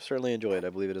 and certainly enjoy it. I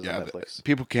believe it is on Netflix.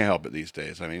 People can't help it these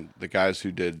days. I mean, the guys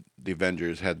who did the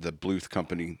Avengers had the Bluth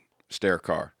Company stair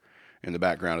car in the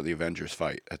background of the Avengers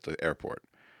fight at the airport.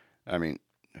 I mean,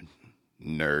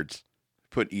 nerds.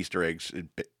 Put Easter eggs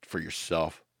for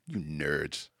yourself, you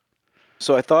nerds.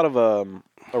 So I thought of a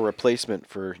replacement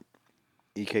for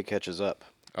EK Catches Up.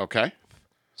 Okay.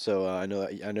 So I know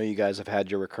you guys have had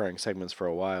your recurring segments for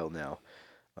a while now,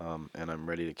 and I'm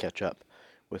ready to catch up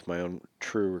with my own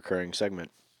true recurring segment.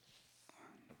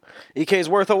 EK's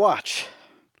worth a watch.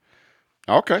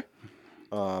 Okay.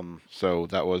 So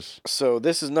that was. So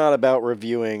this is not about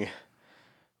reviewing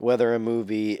whether a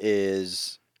movie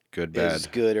is good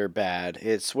or bad.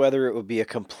 It's whether it would be a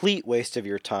complete waste of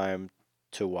your time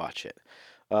to watch it.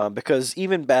 Because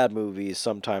even bad movies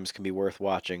sometimes can be worth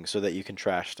watching so that you can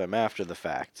trash them after the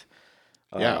fact.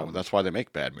 Yeah, that's why they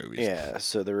make bad movies. Yeah,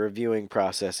 so the reviewing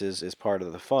process is part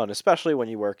of the fun, especially when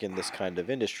you work in this kind of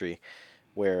industry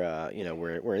where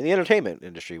we're in the entertainment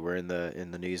industry, we're in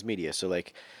the news media. So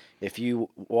like if you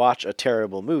watch a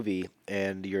terrible movie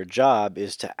and your job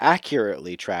is to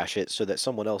accurately trash it so that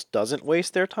someone else doesn't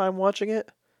waste their time watching it,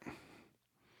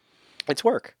 it's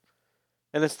work.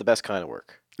 And it's the best kind of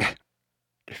work.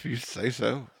 If you say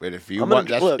so. But if you want,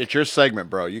 it's your segment,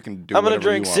 bro. You can do whatever you want. I'm going to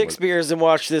drink 6 beers and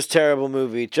watch this terrible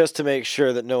movie just to make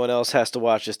sure that no one else has to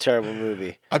watch this terrible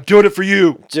movie. I'm doing it for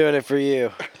you. I'm doing it for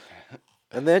you.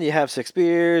 And then you have 6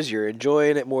 beers. You're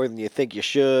enjoying it more than you think you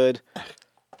should.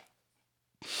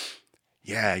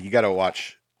 Yeah, you got to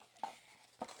watch.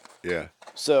 Yeah.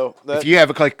 So if you have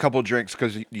a couple drinks,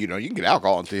 because you can get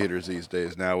alcohol in theaters these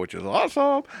days now, which is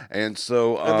awesome. And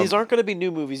so and these aren't going to be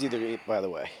new movies either, by the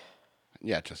way.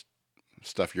 Yeah, just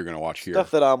stuff you're going to watch here. Stuff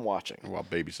that I'm watching while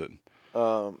babysitting.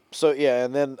 So yeah,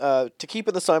 and then to keep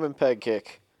in the Simon Pegg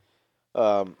kick,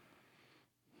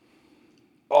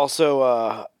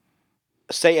 also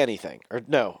say anything or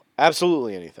no,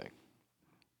 absolutely anything.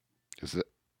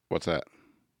 What's that?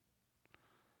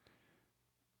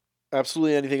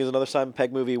 Absolutely Anything is another Simon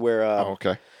Pegg movie where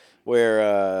okay.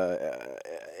 where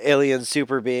alien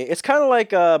super being. It's kind of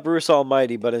like Bruce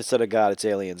Almighty, but instead of God, it's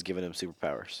aliens giving him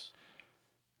superpowers.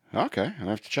 Okay, I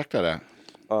have to check that out.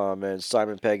 And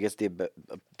Simon Pegg gets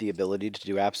the ability to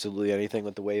do absolutely anything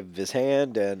with the wave of his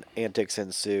hand, and antics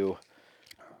ensue.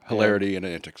 Hilarity and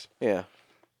antics. Yeah,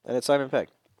 and it's Simon Pegg.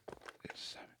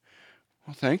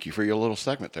 Well, thank you for your little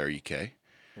segment there, EK.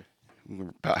 We're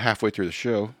about halfway through the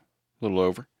show, a little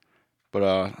over,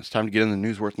 but it's time to get in the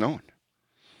news worth knowing.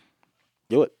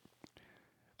 Do it.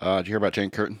 Did you hear about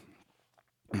Jane Curtin?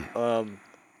 Um,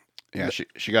 Yeah,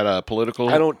 she got a political.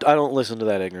 I don't listen to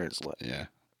that ignorant slut. Yeah.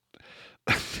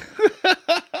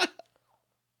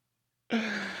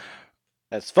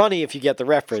 That's funny if you get the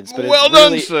reference, but Well it's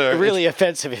done, really, sir. really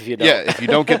offensive if you don't. Yeah, if you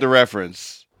don't get the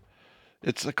reference,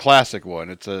 it's a classic one.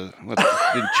 It's a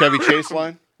did Chevy Chase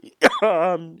line.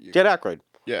 Dan Aykroyd.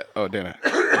 Yeah. Oh, Dana.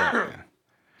 Yeah.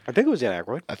 I think it was Dan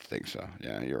Aykroyd. I think so.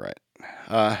 Yeah, you're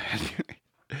right.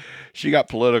 She got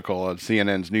political on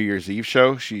CNN's New Year's Eve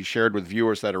show. She shared with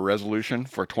viewers that her resolution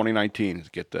for 2019 is,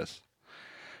 get this,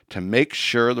 to make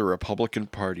sure the Republican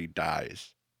Party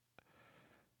dies.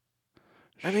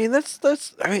 I mean, that's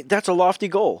a lofty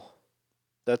goal.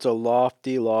 That's a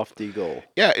lofty goal.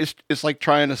 Yeah, it's like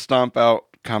trying to stomp out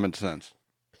common sense.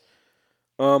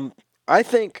 I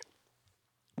think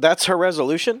that's her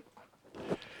resolution.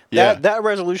 Yeah. That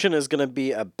resolution is going to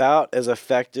be about as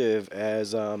effective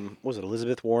as was it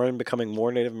Elizabeth Warren becoming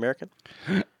more Native American?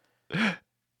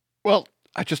 Well,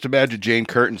 I just imagine Jane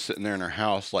Curtin sitting there in her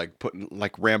house, like putting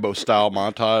like Rambo style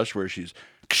montage where she's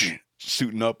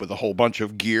suiting up with a whole bunch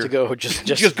of gear To go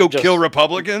just go kill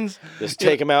Republicans. Just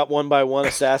take them out one by one,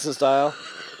 assassin style.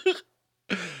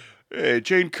 Hey,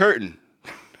 Jane Curtin,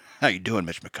 how you doing,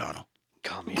 Mitch McConnell?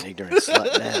 Call me an ignorant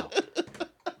slut now.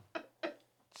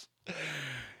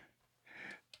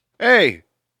 Hey,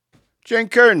 Jane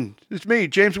Curtin, it's me,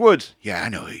 James Woods. Yeah, I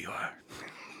know who you are.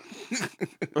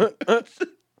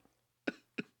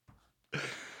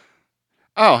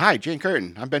 Oh, hi, Jane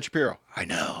Curtin. I'm Ben Shapiro. I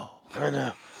know.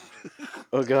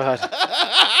 Oh God.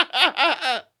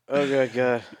 Oh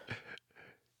God.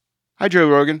 Hi, Joe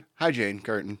Rogan. Hi, Jane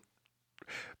Curtin.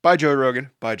 Bye, Joe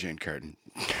Rogan. Bye, Jane Curtin.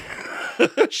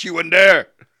 She wasn't there.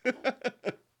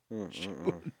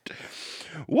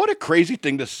 What a crazy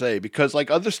thing to say, because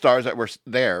like other stars that were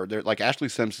there, they're like Ashley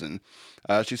Simpson.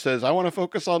 She says, I want to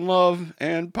focus on love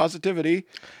and positivity.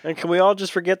 And can we all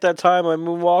just forget that time I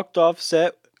moonwalked off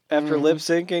set after lip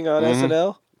syncing on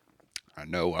SNL? I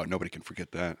know, nobody can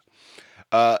forget that.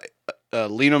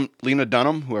 Lena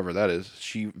Dunham, whoever that is,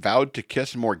 she vowed to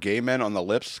kiss more gay men on the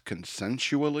lips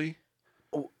consensually.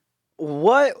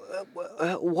 What?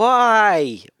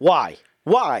 Why?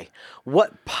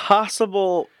 What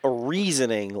possible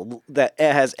reasoning that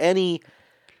has any?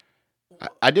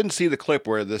 I didn't see the clip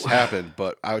where this happened,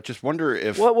 but I would just wonder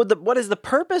if What is the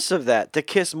purpose of that? To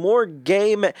kiss more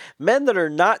gay men that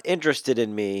are not interested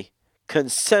in me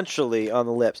consensually on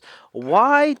the lips?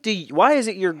 Why is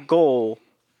it your goal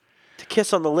to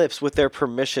kiss on the lips with their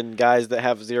permission, guys that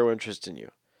have zero interest in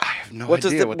you? I have no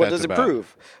idea what does that's it about.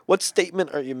 prove? What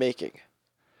statement are you making?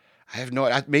 I have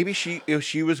no. Maybe if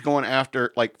she was going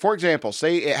after, like, for example,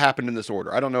 say it happened in this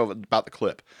order. I don't know about the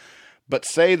clip, but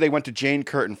say they went to Jane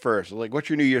Curtin first. Like, what's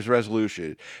your New Year's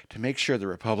resolution? To make sure the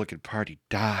Republican Party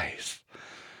dies.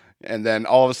 And then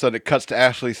all of a sudden it cuts to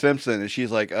Ashley Simpson, and she's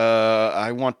like,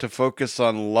 I want to focus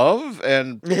on love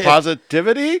and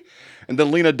positivity. And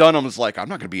then Lena Dunham is like, I'm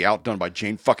not going to be outdone by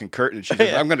Jane fucking Curtin. And she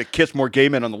says, I'm going to kiss more gay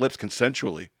men on the lips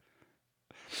consensually.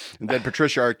 And then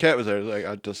Patricia Arquette was there, like,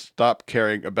 I just stopped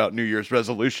caring about New Year's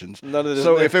resolutions.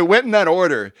 So if it went in that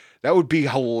order, that would be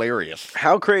hilarious.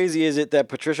 How crazy is it that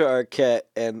Patricia Arquette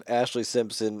and Ashley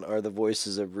Simpson are the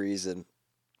voices of reason?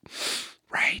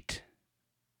 Right.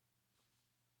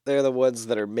 They're the ones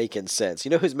that are making sense.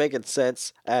 You know who's making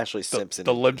sense? Ashley Simpson.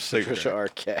 The lip sync. Patricia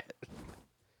Arquette.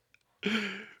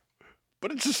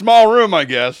 But it's a small room, I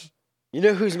guess. You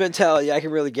know whose mentality I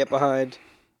can really get behind?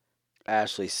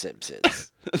 Ashley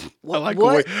Simpson's.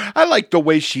 I like the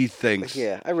way she thinks.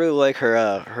 Yeah, I really like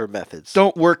her methods.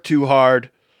 Don't work too hard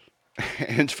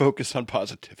and focus on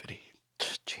positivity.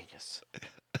 Genius.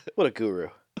 What a guru.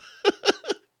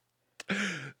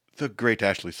 The great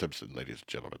Ashley Simpson, ladies and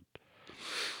gentlemen.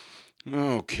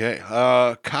 Okay.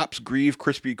 Cops grieve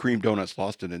Krispy Kreme donuts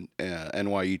lost in an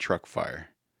NYE truck fire.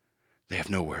 They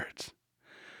have no words.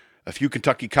 A few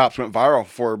Kentucky cops went viral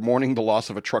for mourning the loss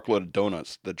of a truckload of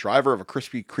donuts. The driver of a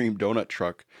Krispy Kreme donut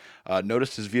truck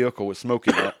noticed his vehicle was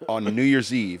smoking on New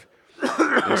Year's Eve,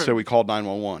 and so he called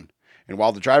 911. And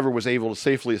while the driver was able to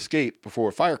safely escape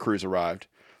before fire crews arrived,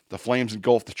 the flames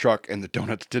engulfed the truck and the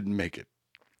donuts didn't make it.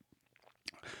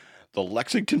 The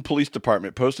Lexington Police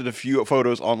Department posted a few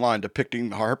photos online depicting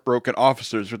the heartbroken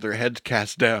officers with their heads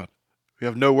cast down. We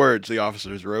have no words, the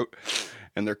officers wrote,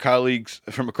 and their colleagues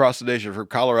from across the nation, from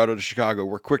Colorado to Chicago,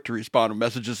 were quick to respond with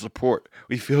messages of support.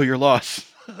 We feel your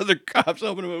loss. Other cops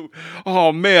opened them.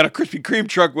 Oh, man, a Krispy Kreme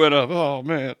truck went up. Oh,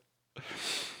 man.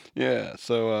 Yeah,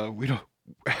 so we don't...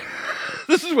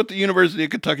 This is what the University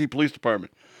of Kentucky Police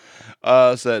Department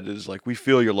said. Is like, we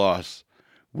feel your loss.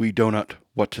 We don't know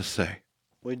what to say.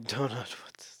 We don't know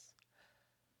what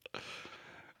to...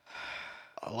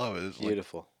 I love it. It's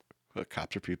Beautiful. Like,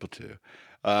 cops are people, too.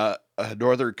 A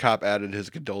northern cop added his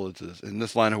condolences. In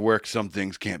this line of work, some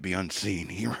things can't be unseen,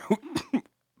 he wrote.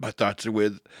 My thoughts are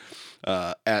with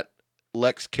at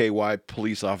Lex KY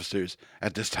police officers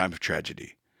at this time of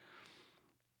tragedy.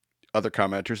 Other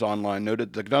commenters online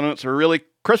noted the donuts were really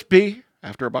crispy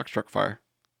after a box truck fire.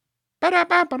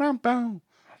 Ba-da-ba-ba-dum-bum.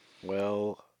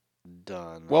 Well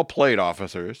done. Well played,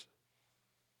 officers.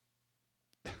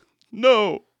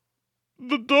 No.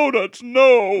 The donuts,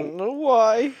 no.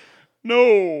 Why?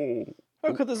 No.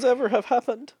 How could this ever have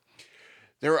happened?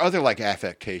 There were other like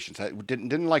affectations.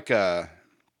 Didn't like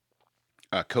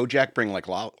Kojak bring like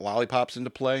lollipops into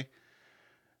play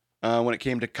when it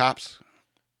came to cops?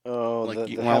 Oh, like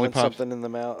the having something in the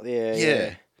mouth.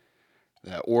 Yeah.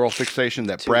 That oral fixation,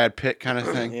 that Brad Pitt kind of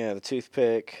thing. Yeah, the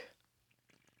toothpick.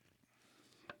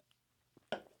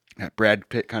 That Brad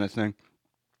Pitt kind of thing.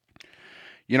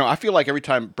 You know, I feel like every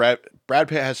time Brad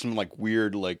Pitt has some like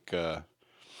weird like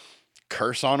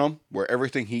curse on him, where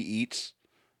everything he eats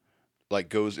like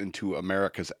goes into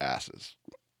America's asses.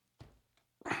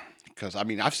 Because I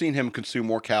mean, I've seen him consume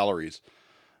more calories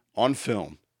on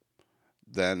film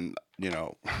than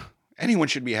anyone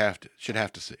should have to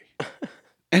see.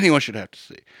 Anyone should have to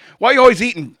see. Why are you always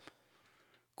eating?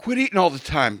 Quit eating all the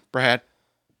time, Brad.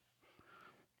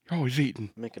 You're always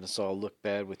eating. Making us all look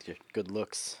bad with your good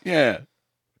looks. Yeah.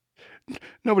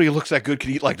 Nobody who looks that good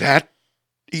can eat like that.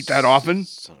 Eat that often.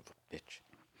 Son of a bitch.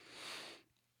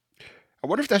 I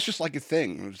wonder if that's just like a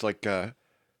thing. It's like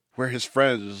where his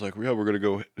friends is like, yeah, we're going to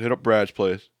go hit up Brad's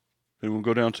place. And we'll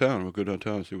go downtown. We'll go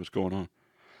downtown and see what's going on.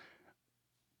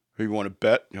 If you want to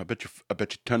bet, I bet you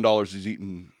 $10 he's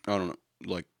eating, I don't know,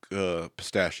 like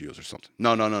pistachios or something.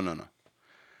 No.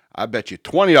 I bet you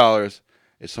 $20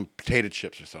 it's some potato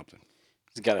chips or something.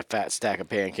 He's got a fat stack of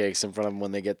pancakes in front of him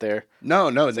when they get there.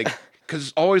 No, because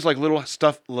it's always like little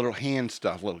stuff, little hand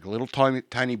stuff, little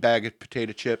tiny bag of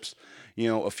potato chips,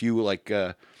 a few like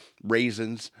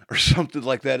raisins or something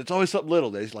like that. It's always something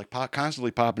little that he's like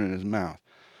constantly popping in his mouth.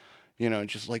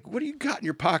 Just like, what do you got in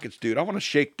your pockets, dude? I want to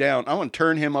shake down. I want to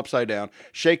turn him upside down,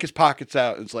 shake his pockets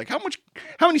out. It's like, how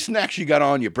many snacks you got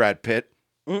on you, Brad Pitt?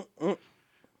 He's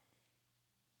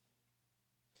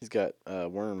got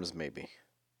worms, maybe.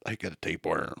 I got a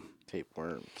tapeworm.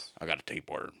 Tapeworms. I got a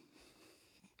tapeworm.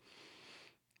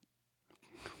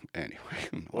 Anyway,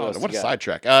 What a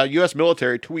sidetrack. U.S.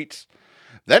 military tweets,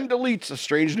 then deletes a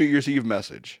strange New Year's Eve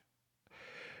message.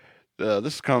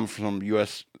 This comes from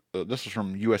U.S. This is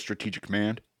from U.S. Strategic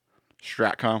Command,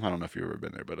 Stratcom. I don't know if you've ever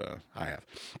been there, but I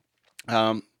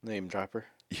have. Name dropper.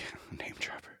 Yeah, name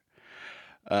dropper.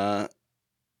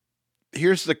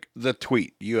 Here's the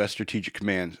tweet U.S. Strategic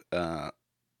Command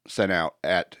sent out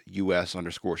at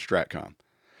US_Stratcom.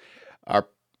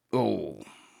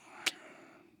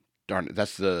 Darn it,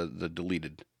 that's the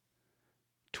deleted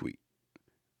tweet.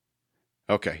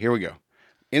 Okay, here we go.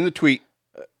 In the tweet,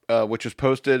 which was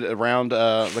posted around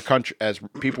the country as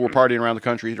people were partying around the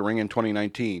country to ring in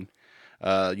 2019,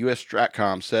 U.S.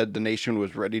 Stratcom said the nation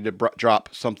was ready to drop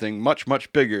something much,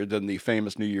 much bigger than the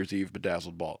famous New Year's Eve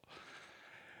bedazzled ball.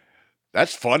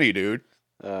 That's funny, dude.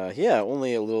 Yeah,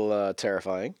 only a little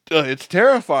terrifying. It's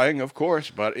terrifying, of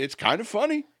course, but it's kind of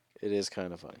funny. It is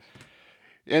kind of funny.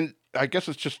 And I guess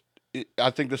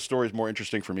I think this story is more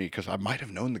interesting for me because I might have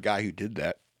known the guy who did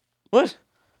that. What?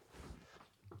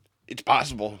 It's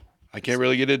possible. I can't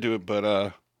really get into it,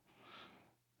 but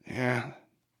yeah.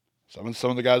 Some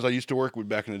of the guys I used to work with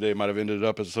back in the day might have ended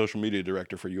up as a social media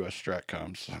director for U.S.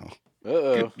 Stratcom. So,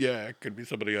 it could be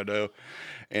somebody I know.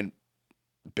 And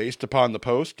based upon the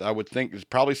post, I would think it's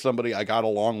probably somebody I got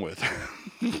along with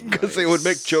because they would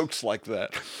make jokes like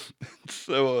that.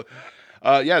 So,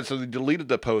 so they deleted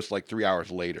the post like 3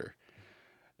 hours later.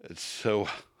 So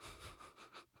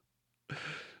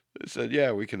they said,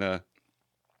 yeah, we could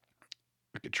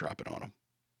drop it on them.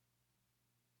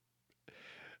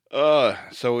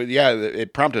 So yeah,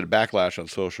 it prompted a backlash on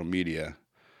social media.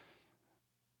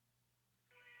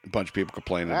 A bunch of people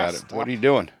complaining about it. What are you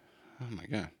doing? Oh my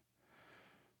God.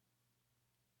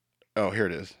 Oh, here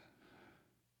it is.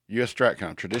 U.S.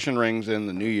 Stratcom. Tradition rings in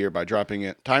the new year by dropping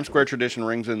it. Times Square tradition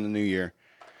rings in the new year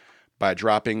by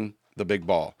dropping the big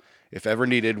ball. If ever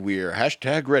needed, we're #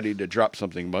 ready to drop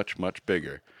something much, much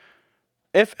bigger.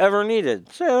 If ever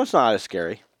needed. So that's not as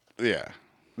scary. Yeah.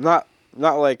 Not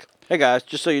like, hey guys,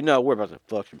 just so you know, we're about to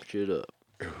fuck some shit up.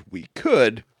 We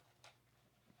could,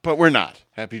 but we're not.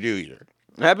 Happy New Year.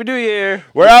 Happy New Year.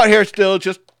 We're out here still.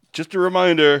 Just a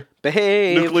reminder.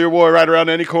 Behave. Nuclear war right around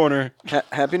any corner.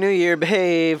 Happy New Year.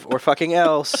 Behave or fucking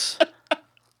else.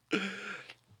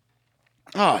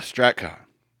 Stratcon.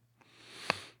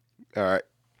 All right.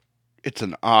 It's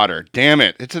an otter. Damn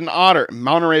it. It's an otter.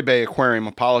 Monterey Bay Aquarium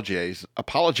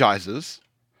apologizes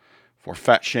for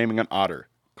fat shaming an otter,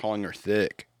 calling her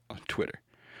thick on Twitter.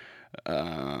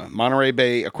 Monterey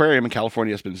Bay Aquarium in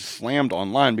California has been slammed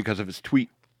online because of its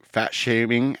tweet fat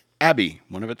shaming Abby,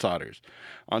 one of its otters.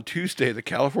 On Tuesday, the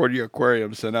California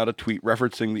Aquarium sent out a tweet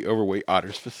referencing the overweight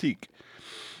otter's physique.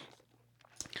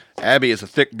 Abby is a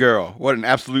thick girl. What an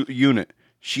absolute unit.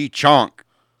 She chonk.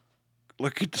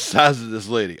 Look at the size of this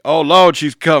lady. Oh, Lord,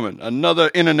 she's coming. Another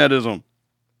internetism.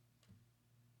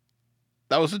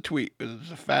 That was a tweet.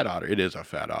 It's a fat otter. It is a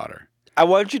fat otter. I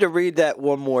want you to read that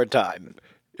one more time.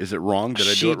 Is it wrong? Did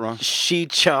I do it wrong? She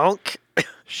chunk.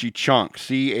 She chunk.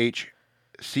 C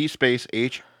space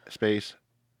H space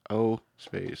O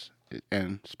space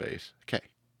N space K.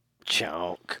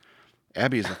 Chunk.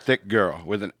 Abby is a thick girl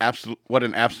with an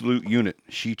absolute unit.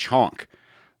 She chonk.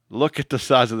 Look at the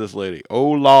size of this lady.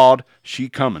 Oh, Lord, she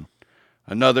coming.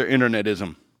 Another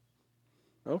internetism.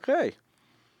 Okay.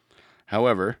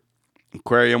 However,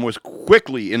 Aquarium was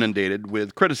quickly inundated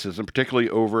with criticism, particularly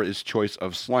over its choice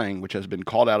of slang, which has been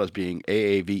called out as being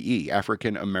AAVE,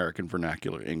 African American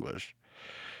Vernacular English,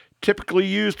 typically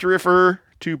used to refer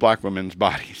to black women's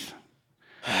bodies.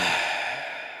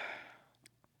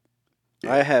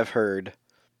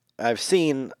 I've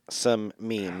seen some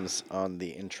memes on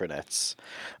the intranets,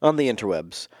 on the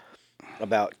interwebs,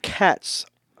 about cats,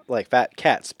 like fat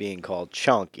cats being called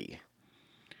chonky.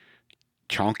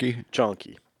 Chonky?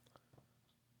 Chonky.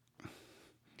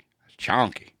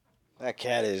 Chonky. That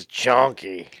cat is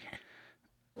chonky.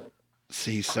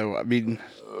 See, so, I mean,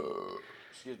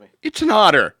 Excuse me. it's an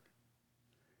otter.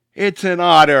 It's an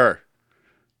otter.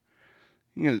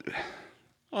 You know,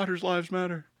 otters' lives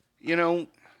matter. You know,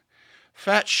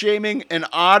 fat shaming an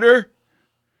otter?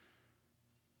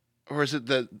 Or is it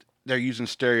that they're using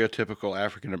stereotypical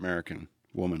African American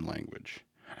woman language?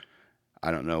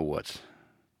 I don't know.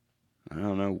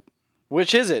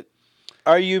 Which is it?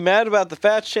 Are you mad about the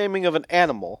fat shaming of an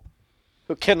animal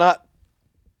who cannot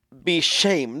be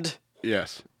shamed?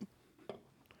 Yes.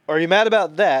 Are you mad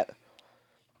about that?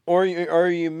 Or are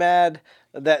you mad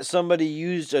that somebody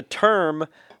used a term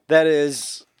that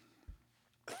is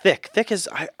thick? Thick is...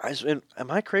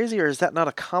 am I crazy, or is that not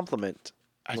a compliment?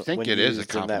 I think it is a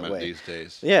compliment these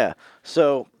days. Yeah.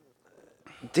 So,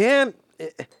 Dan...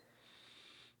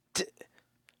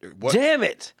 What? Damn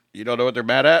it! You don't know what they're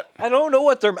mad at? I don't know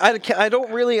what they're... I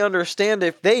don't really understand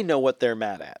if they know what they're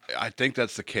mad at. I think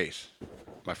that's the case,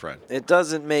 my friend. It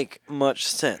doesn't make much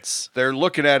sense. They're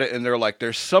looking at it and they're like,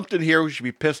 there's something here we should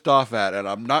be pissed off at, and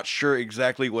I'm not sure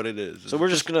exactly what it is. So we're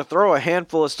just going to throw a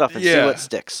handful of stuff and see what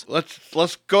sticks.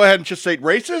 Let's go ahead and just say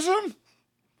racism?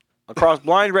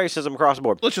 Blind racism across the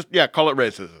board. Let's just, call it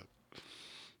racism.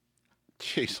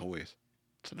 Jeez Louise.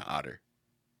 It's an otter.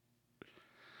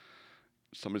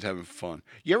 Somebody's having fun.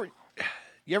 You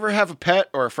ever have a pet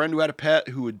or a friend who had a pet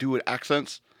who would do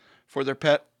accents for their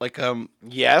pet? Like,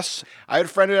 Yes. I had a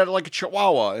friend who had like a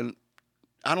Chihuahua, and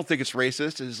I don't think it's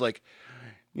racist. It's like,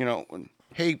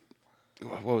 hey,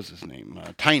 what was his name?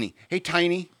 Tiny. Hey,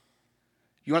 Tiny,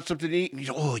 you want something to eat? And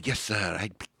he's, oh, yes, sir,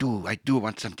 I do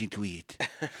want something to eat.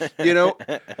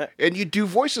 And you do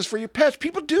voices for your pets.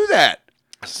 People do that.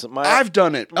 So I've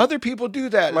done it. Other people do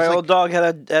that. My old dog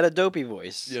had a dopey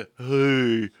voice. Yeah.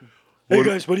 Hey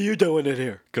guys, what are you doing in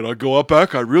here? Can I go out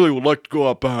back? I really would like to go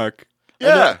out back.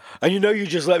 Yeah. And you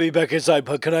just let me back inside,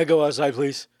 but can I go outside,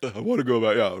 please? I want to go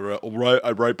back.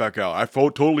 Yeah, right back out. I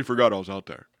totally forgot I was out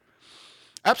there.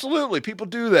 Absolutely, people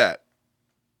do that.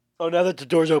 Oh, now that the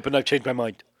door's open, I've changed my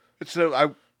mind.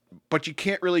 But you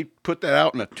can't really put that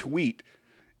out in a tweet,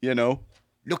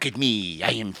 Look at me.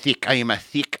 I am thick. I am a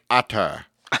thick otter.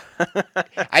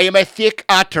 I am a thick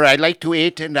otter. I like to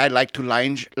eat and I like to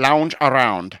lounge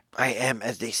around. I am,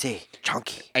 as they say,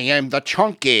 chunky. I am the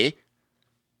chunky,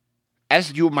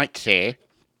 as you might say,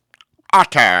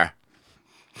 otter.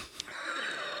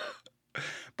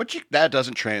 But that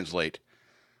doesn't translate.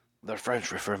 The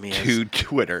French refer me to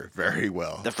Twitter very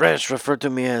well. The French refer to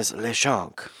me as Le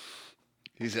Chonk.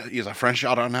 He's a French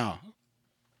otter now.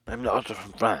 I'm the otter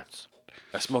from France.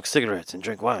 I smoke cigarettes and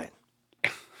drink wine.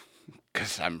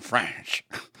 Because I'm French.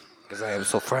 Because I am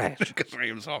so French. Because I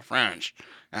am so French.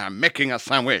 And I'm making a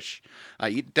sandwich. I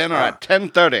eat dinner at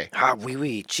 10:30. Ah, oui,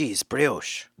 oui, cheese,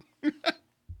 brioche.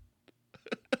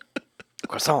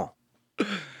 Croissant.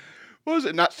 What was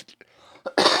it? Not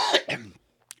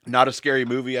a scary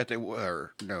movie, I think.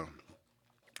 Or, no.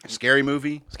 Scary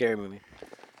movie? Scary movie.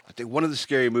 I think one of the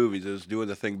scary movies is doing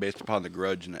the thing based upon The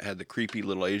Grudge, and it had the creepy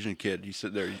little Asian kid. He's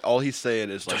sitting there. All he's saying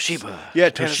is like, Toshiba. Yeah,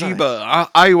 Toshiba,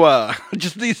 Iowa.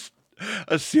 Just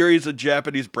a series of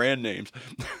Japanese brand names.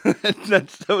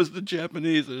 That was the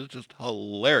Japanese. And it's just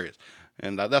hilarious.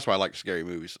 And that's why I like scary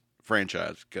movies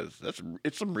franchise, because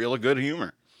it's some real good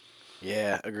humor.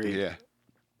 Yeah, agreed. Yeah.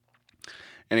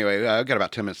 Anyway, I've got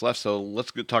about 10 minutes left, so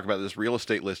let's talk about this real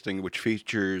estate listing, which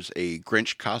features a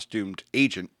Grinch costumed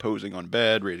agent posing on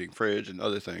bed, raiding fridge, and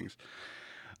other things.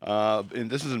 And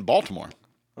this is in Baltimore.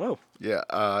 Oh.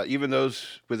 Yeah. Even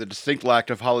those with a distinct lack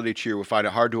of holiday cheer will find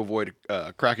it hard to avoid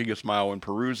cracking a smile when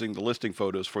perusing the listing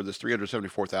photos for this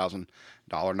 $374,000,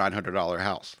 $900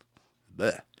 house.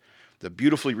 Blech. The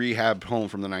beautifully rehabbed home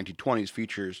from the 1920s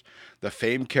features the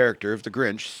famed character of the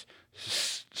Grinch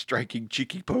striking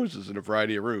cheeky poses in a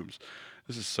variety of rooms.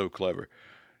 This is so clever.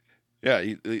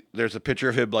 Yeah, there's a picture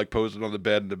of him like posing on the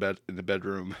bed in the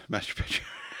bedroom, master picture.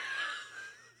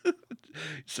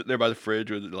 Sitting there by the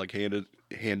fridge with like hand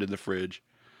in the fridge,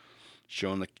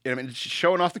 it's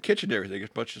showing off the kitchen and everything.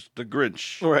 It's much just the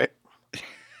Grinch. Right.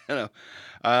 You know,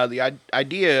 the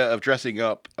idea of dressing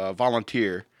up a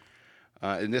volunteer.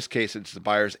 In this case, it's the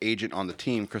buyer's agent on the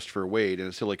team, Christopher Wade, in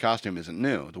a silly costume isn't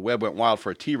new. The web went wild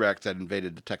for a T-Rex that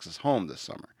invaded the Texas home this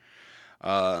summer.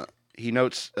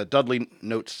 Dudley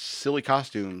notes silly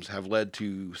costumes have led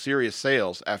to serious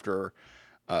sales after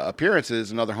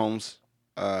appearances in other homes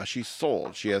she's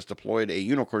sold. She has deployed a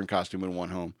unicorn costume in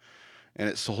one home, and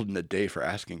it sold in a day for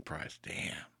asking price.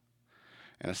 Damn.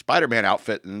 And a Spider-Man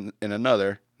outfit in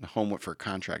another. The home went for a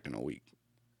contract in a week.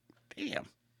 Damn.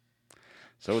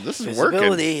 So this is working.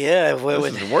 Yeah,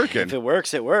 this is working. If it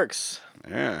works, it works.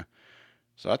 Yeah.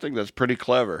 So I think that's pretty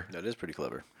clever. That is pretty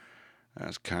clever.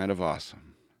 That's kind of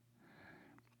awesome.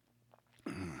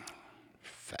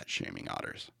 Fat shaming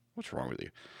otters. What's wrong with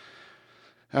you?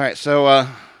 All right, so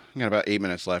we got about 8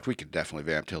 minutes left. We could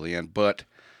definitely vamp till the end, but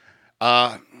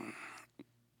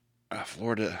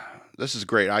Florida. This is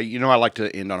great. I like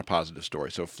to end on a positive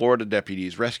story. So Florida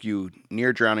deputies rescue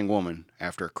near drowning woman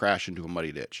after a crash into a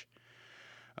muddy ditch.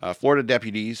 Florida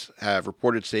deputies have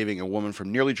reported saving a woman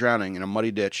from nearly drowning in a muddy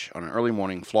ditch on an early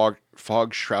morning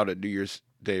fog-shrouded New Year's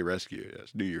Day rescue.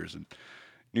 Yes, New Year's in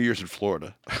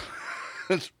Florida.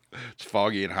 It's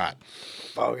foggy and hot.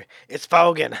 It's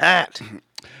foggy and hot.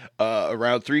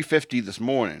 Around 3:50 this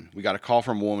morning, we got a call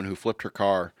from a woman who flipped her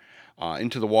car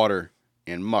into the water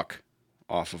in muck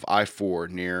off of I-4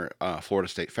 near Florida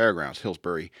State Fairgrounds,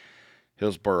 Hillsborough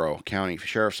County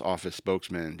Sheriff's Office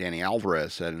spokesman Danny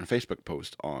Alvarez said in a Facebook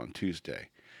post on Tuesday.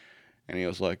 And he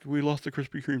was like, we lost the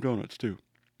Krispy Kreme donuts too.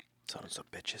 Sons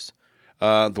of bitches.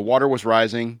 The water was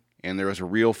rising and there was a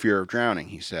real fear of drowning,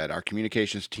 he said. Our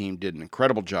communications team did an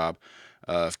incredible job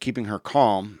of keeping her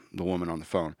calm, the woman on the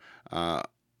phone,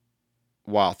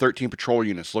 while 13 patrol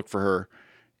units looked for her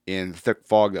in the thick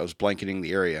fog that was blanketing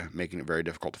the area, making it very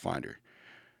difficult to find her.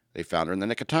 They found her in the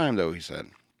nick of time, though, he said.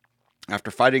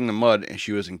 After fighting the mud and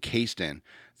she was encased in,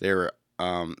 they were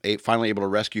finally able to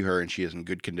rescue her, and she is in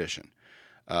good condition.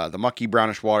 The mucky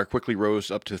brownish water quickly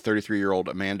rose up to 33-year-old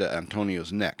Amanda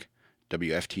Antonio's neck,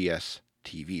 WFTS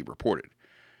TV reported.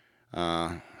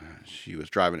 She was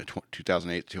driving a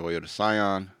 2008 Toyota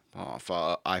Scion off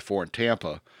I-4 in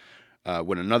Tampa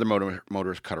when another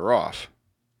motorist cut her off,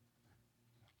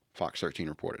 Fox 13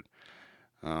 reported.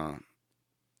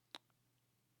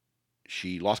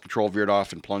 She lost control, veered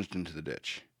off, and plunged into the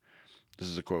ditch. This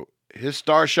is a quote. His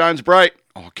star shines bright,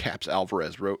 all caps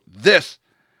Alvarez wrote. This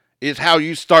is how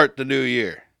you start the new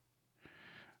year.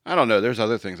 I don't know. There's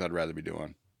other things I'd rather be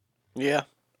doing. Yeah.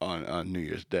 On New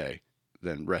Year's Day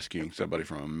than rescuing somebody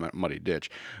from a muddy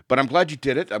ditch. But I'm glad you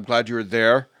did it. I'm glad you were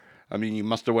there. I mean, you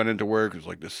must have went into work. It was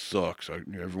like, this sucks.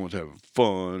 Everyone's having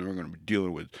fun. We're going to be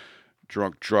dealing with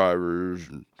drunk drivers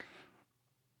and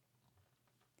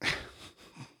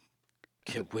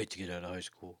can't wait to get out of high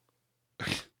school.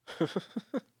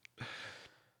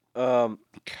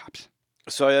 Cops.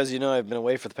 So as you know, I've been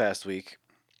away for the past week,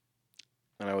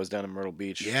 and I was down in Myrtle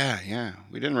Beach. Yeah.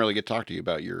 We didn't really get to talk to you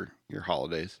about your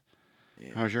holidays.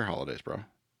 Yeah. How was your holidays, bro?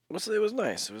 It was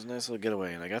nice. It was a nice little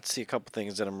getaway, and I got to see a couple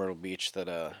things down in Myrtle Beach that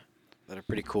are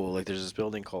pretty cool. Like there's this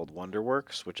building called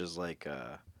Wonderworks, which is like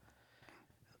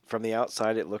from the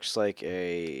outside it looks like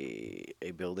a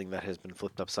building that has been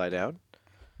flipped upside down.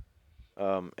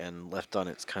 and left on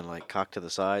its kind of like cocked to the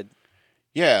side.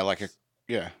 Yeah,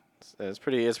 It's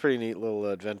pretty neat little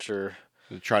adventure.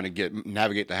 trying to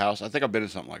navigate the house. I think I've been in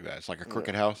something like that. It's like a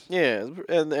crooked house. Yeah,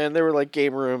 and there were like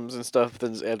game rooms and stuff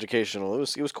that's educational.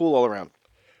 It was cool all around.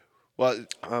 Well,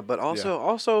 But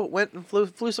also went and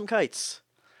flew some kites.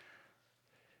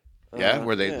 yeah,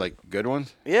 were they like good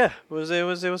ones? Yeah, it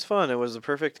was fun. It was a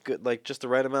perfect good, like just the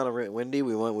right amount of windy.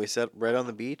 We sat right on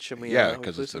the beach and we Yeah, we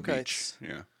because flew it's the some beach. kites.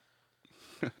 Yeah,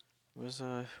 It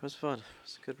was fun. It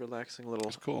was a good relaxing little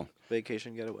that's cool.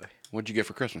 vacation getaway. What'd you get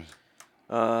for Christmas?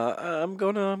 I'm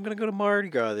gonna go to Mardi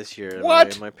Gras this year.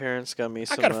 What? My parents got me I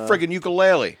some. got a friggin'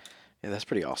 ukulele. Yeah, that's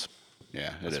pretty awesome.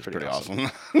 Yeah, That's it's pretty pretty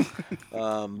awesome.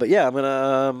 But yeah, I'm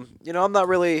gonna. I'm not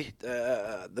really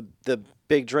the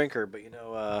big drinker, but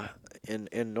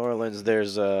in New Orleans,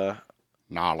 there's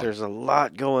Knowledge. a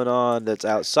lot going on that's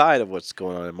outside of what's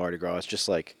going on in Mardi Gras. It's just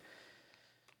like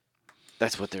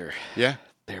that's what they're Yeah,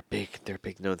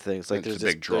 big known things. Like It's there's a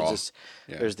big draw.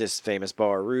 Yeah. there's this famous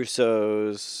bar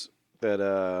Russo's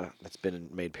that's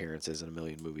made appearances in a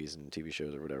million movies and TV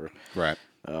shows or whatever. right.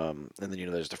 And then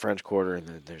there's the French Quarter, and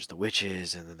then there's the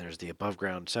witches, and then there's the above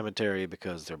ground cemetery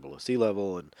because they're below sea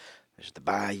level, and there's the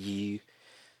bayou.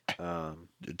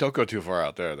 Don't go too far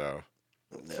out there, though.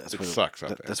 That's It where sucks out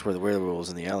there. That's where the werewolves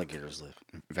and the alligators live.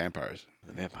 Vampires.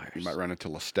 The vampires. You might run into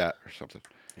Lestat or something.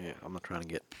 Yeah, I'm not trying to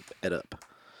get it up.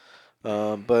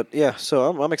 But yeah,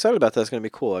 so I'm excited about that. It's gonna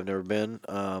be cool. I've never been.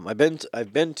 I've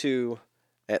been to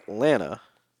Atlanta.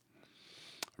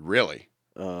 Really?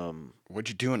 Um, What'd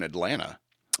you do in Atlanta?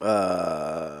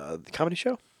 the comedy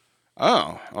show.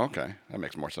 Oh, okay. That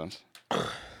makes more sense.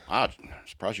 I'm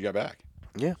surprised you got back.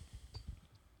 Yeah,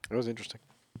 it was interesting.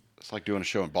 It's like doing a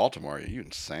show in Baltimore. Are you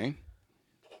insane?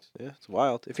 Yeah, it's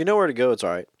wild. If you know where to go, it's all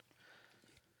right.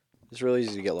 It's really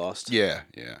easy to get lost. Yeah.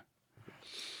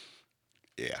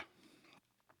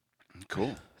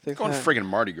 Cool. Going to friggin'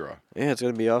 Mardi Gras. Yeah, it's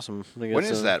gonna be awesome. When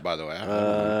is that, by the way? I don't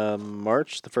know.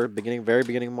 March, the very beginning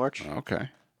of March, Okay.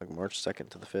 like March 2nd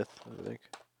to the 5th, I think.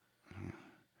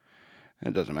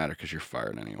 It doesn't matter because you're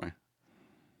fired anyway.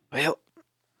 Well,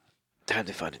 time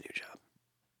to find a new job.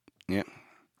 Yeah.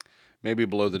 Maybe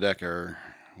Below the Deck is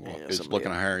somebody looking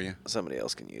to hire you. Somebody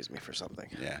else can use me for something.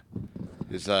 Yeah.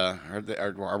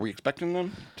 Are we expecting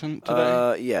them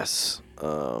today? Yes. We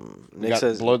got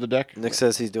Below the Deck? Nick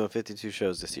says he's doing 52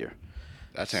 shows this year.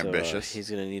 That's So, ambitious.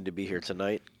 he's gonna need to be here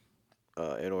tonight,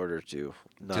 in order to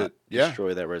not yeah.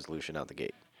 destroy that resolution out the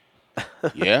gate.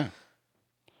 Yeah.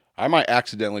 I might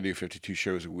accidentally do 52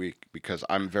 shows a week because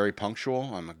I'm very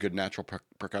punctual. I'm a good natural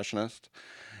percussionist.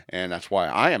 And that's why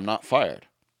I am not fired.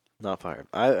 Not fired.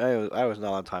 I was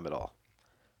not on time at all.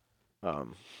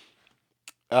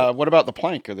 What about the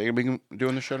Plank? Are they going to be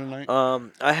doing the show tonight?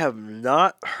 I have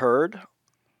not heard,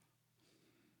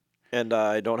 and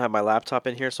I don't have my laptop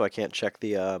in here, so I can't check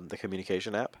the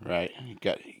communication app. Right.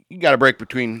 You got a break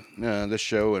between this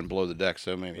show and Below the Deck,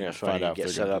 so maybe Yeah, you so can I find need out to if get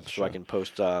they're set gonna up do the so I show. can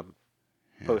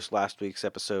post last week's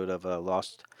episode of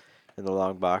Lost in the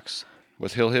Long Box.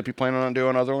 Was Hill Hippie planning on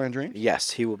doing Otherland Dreams?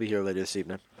 Yes, he will be here later this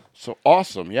evening. So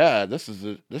awesome. Yeah, this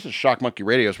is Shock Monkey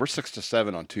Radios. We're 6 to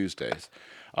 7 on Tuesdays.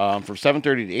 From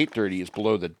 7:30 to 8:30 is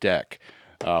Below the Deck,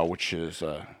 which is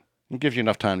it gives you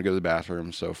enough time to go to the bathroom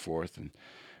and so forth. And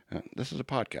this is a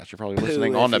podcast. You're probably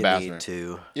listening on the bathroom. Need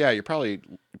to. Yeah, you probably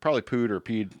pooed or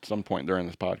peed at some point during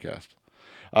this podcast.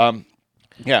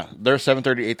 Yeah, they're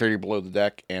 7:30 to 8:30 Below the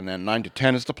Deck, and then 9 to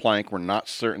 10 is the Plank. We're not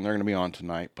certain they're going to be on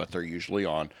tonight, but they're usually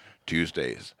on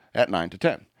Tuesdays at 9 to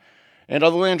 10. And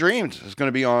Otherland Dreams is going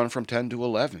to be on from 10 to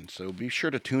 11, so be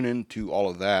sure to tune in to all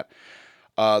of that.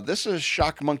 This is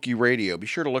Shock Monkey Radio. Be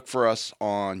sure to look for us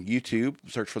on YouTube.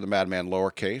 Search for the Madman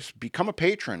lowercase. Become a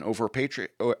patron over at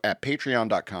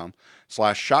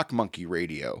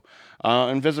patreon.com/shockmonkeyradio.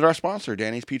 And visit our sponsor,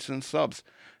 Danny's Pizza and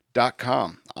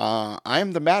Subs.com. I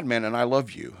am the Madman, and I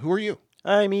love you. Who are you?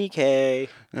 I'm EK.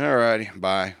 All righty.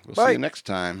 Bye. We'll Bye. see you next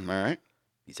time. All right.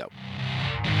 Peace out.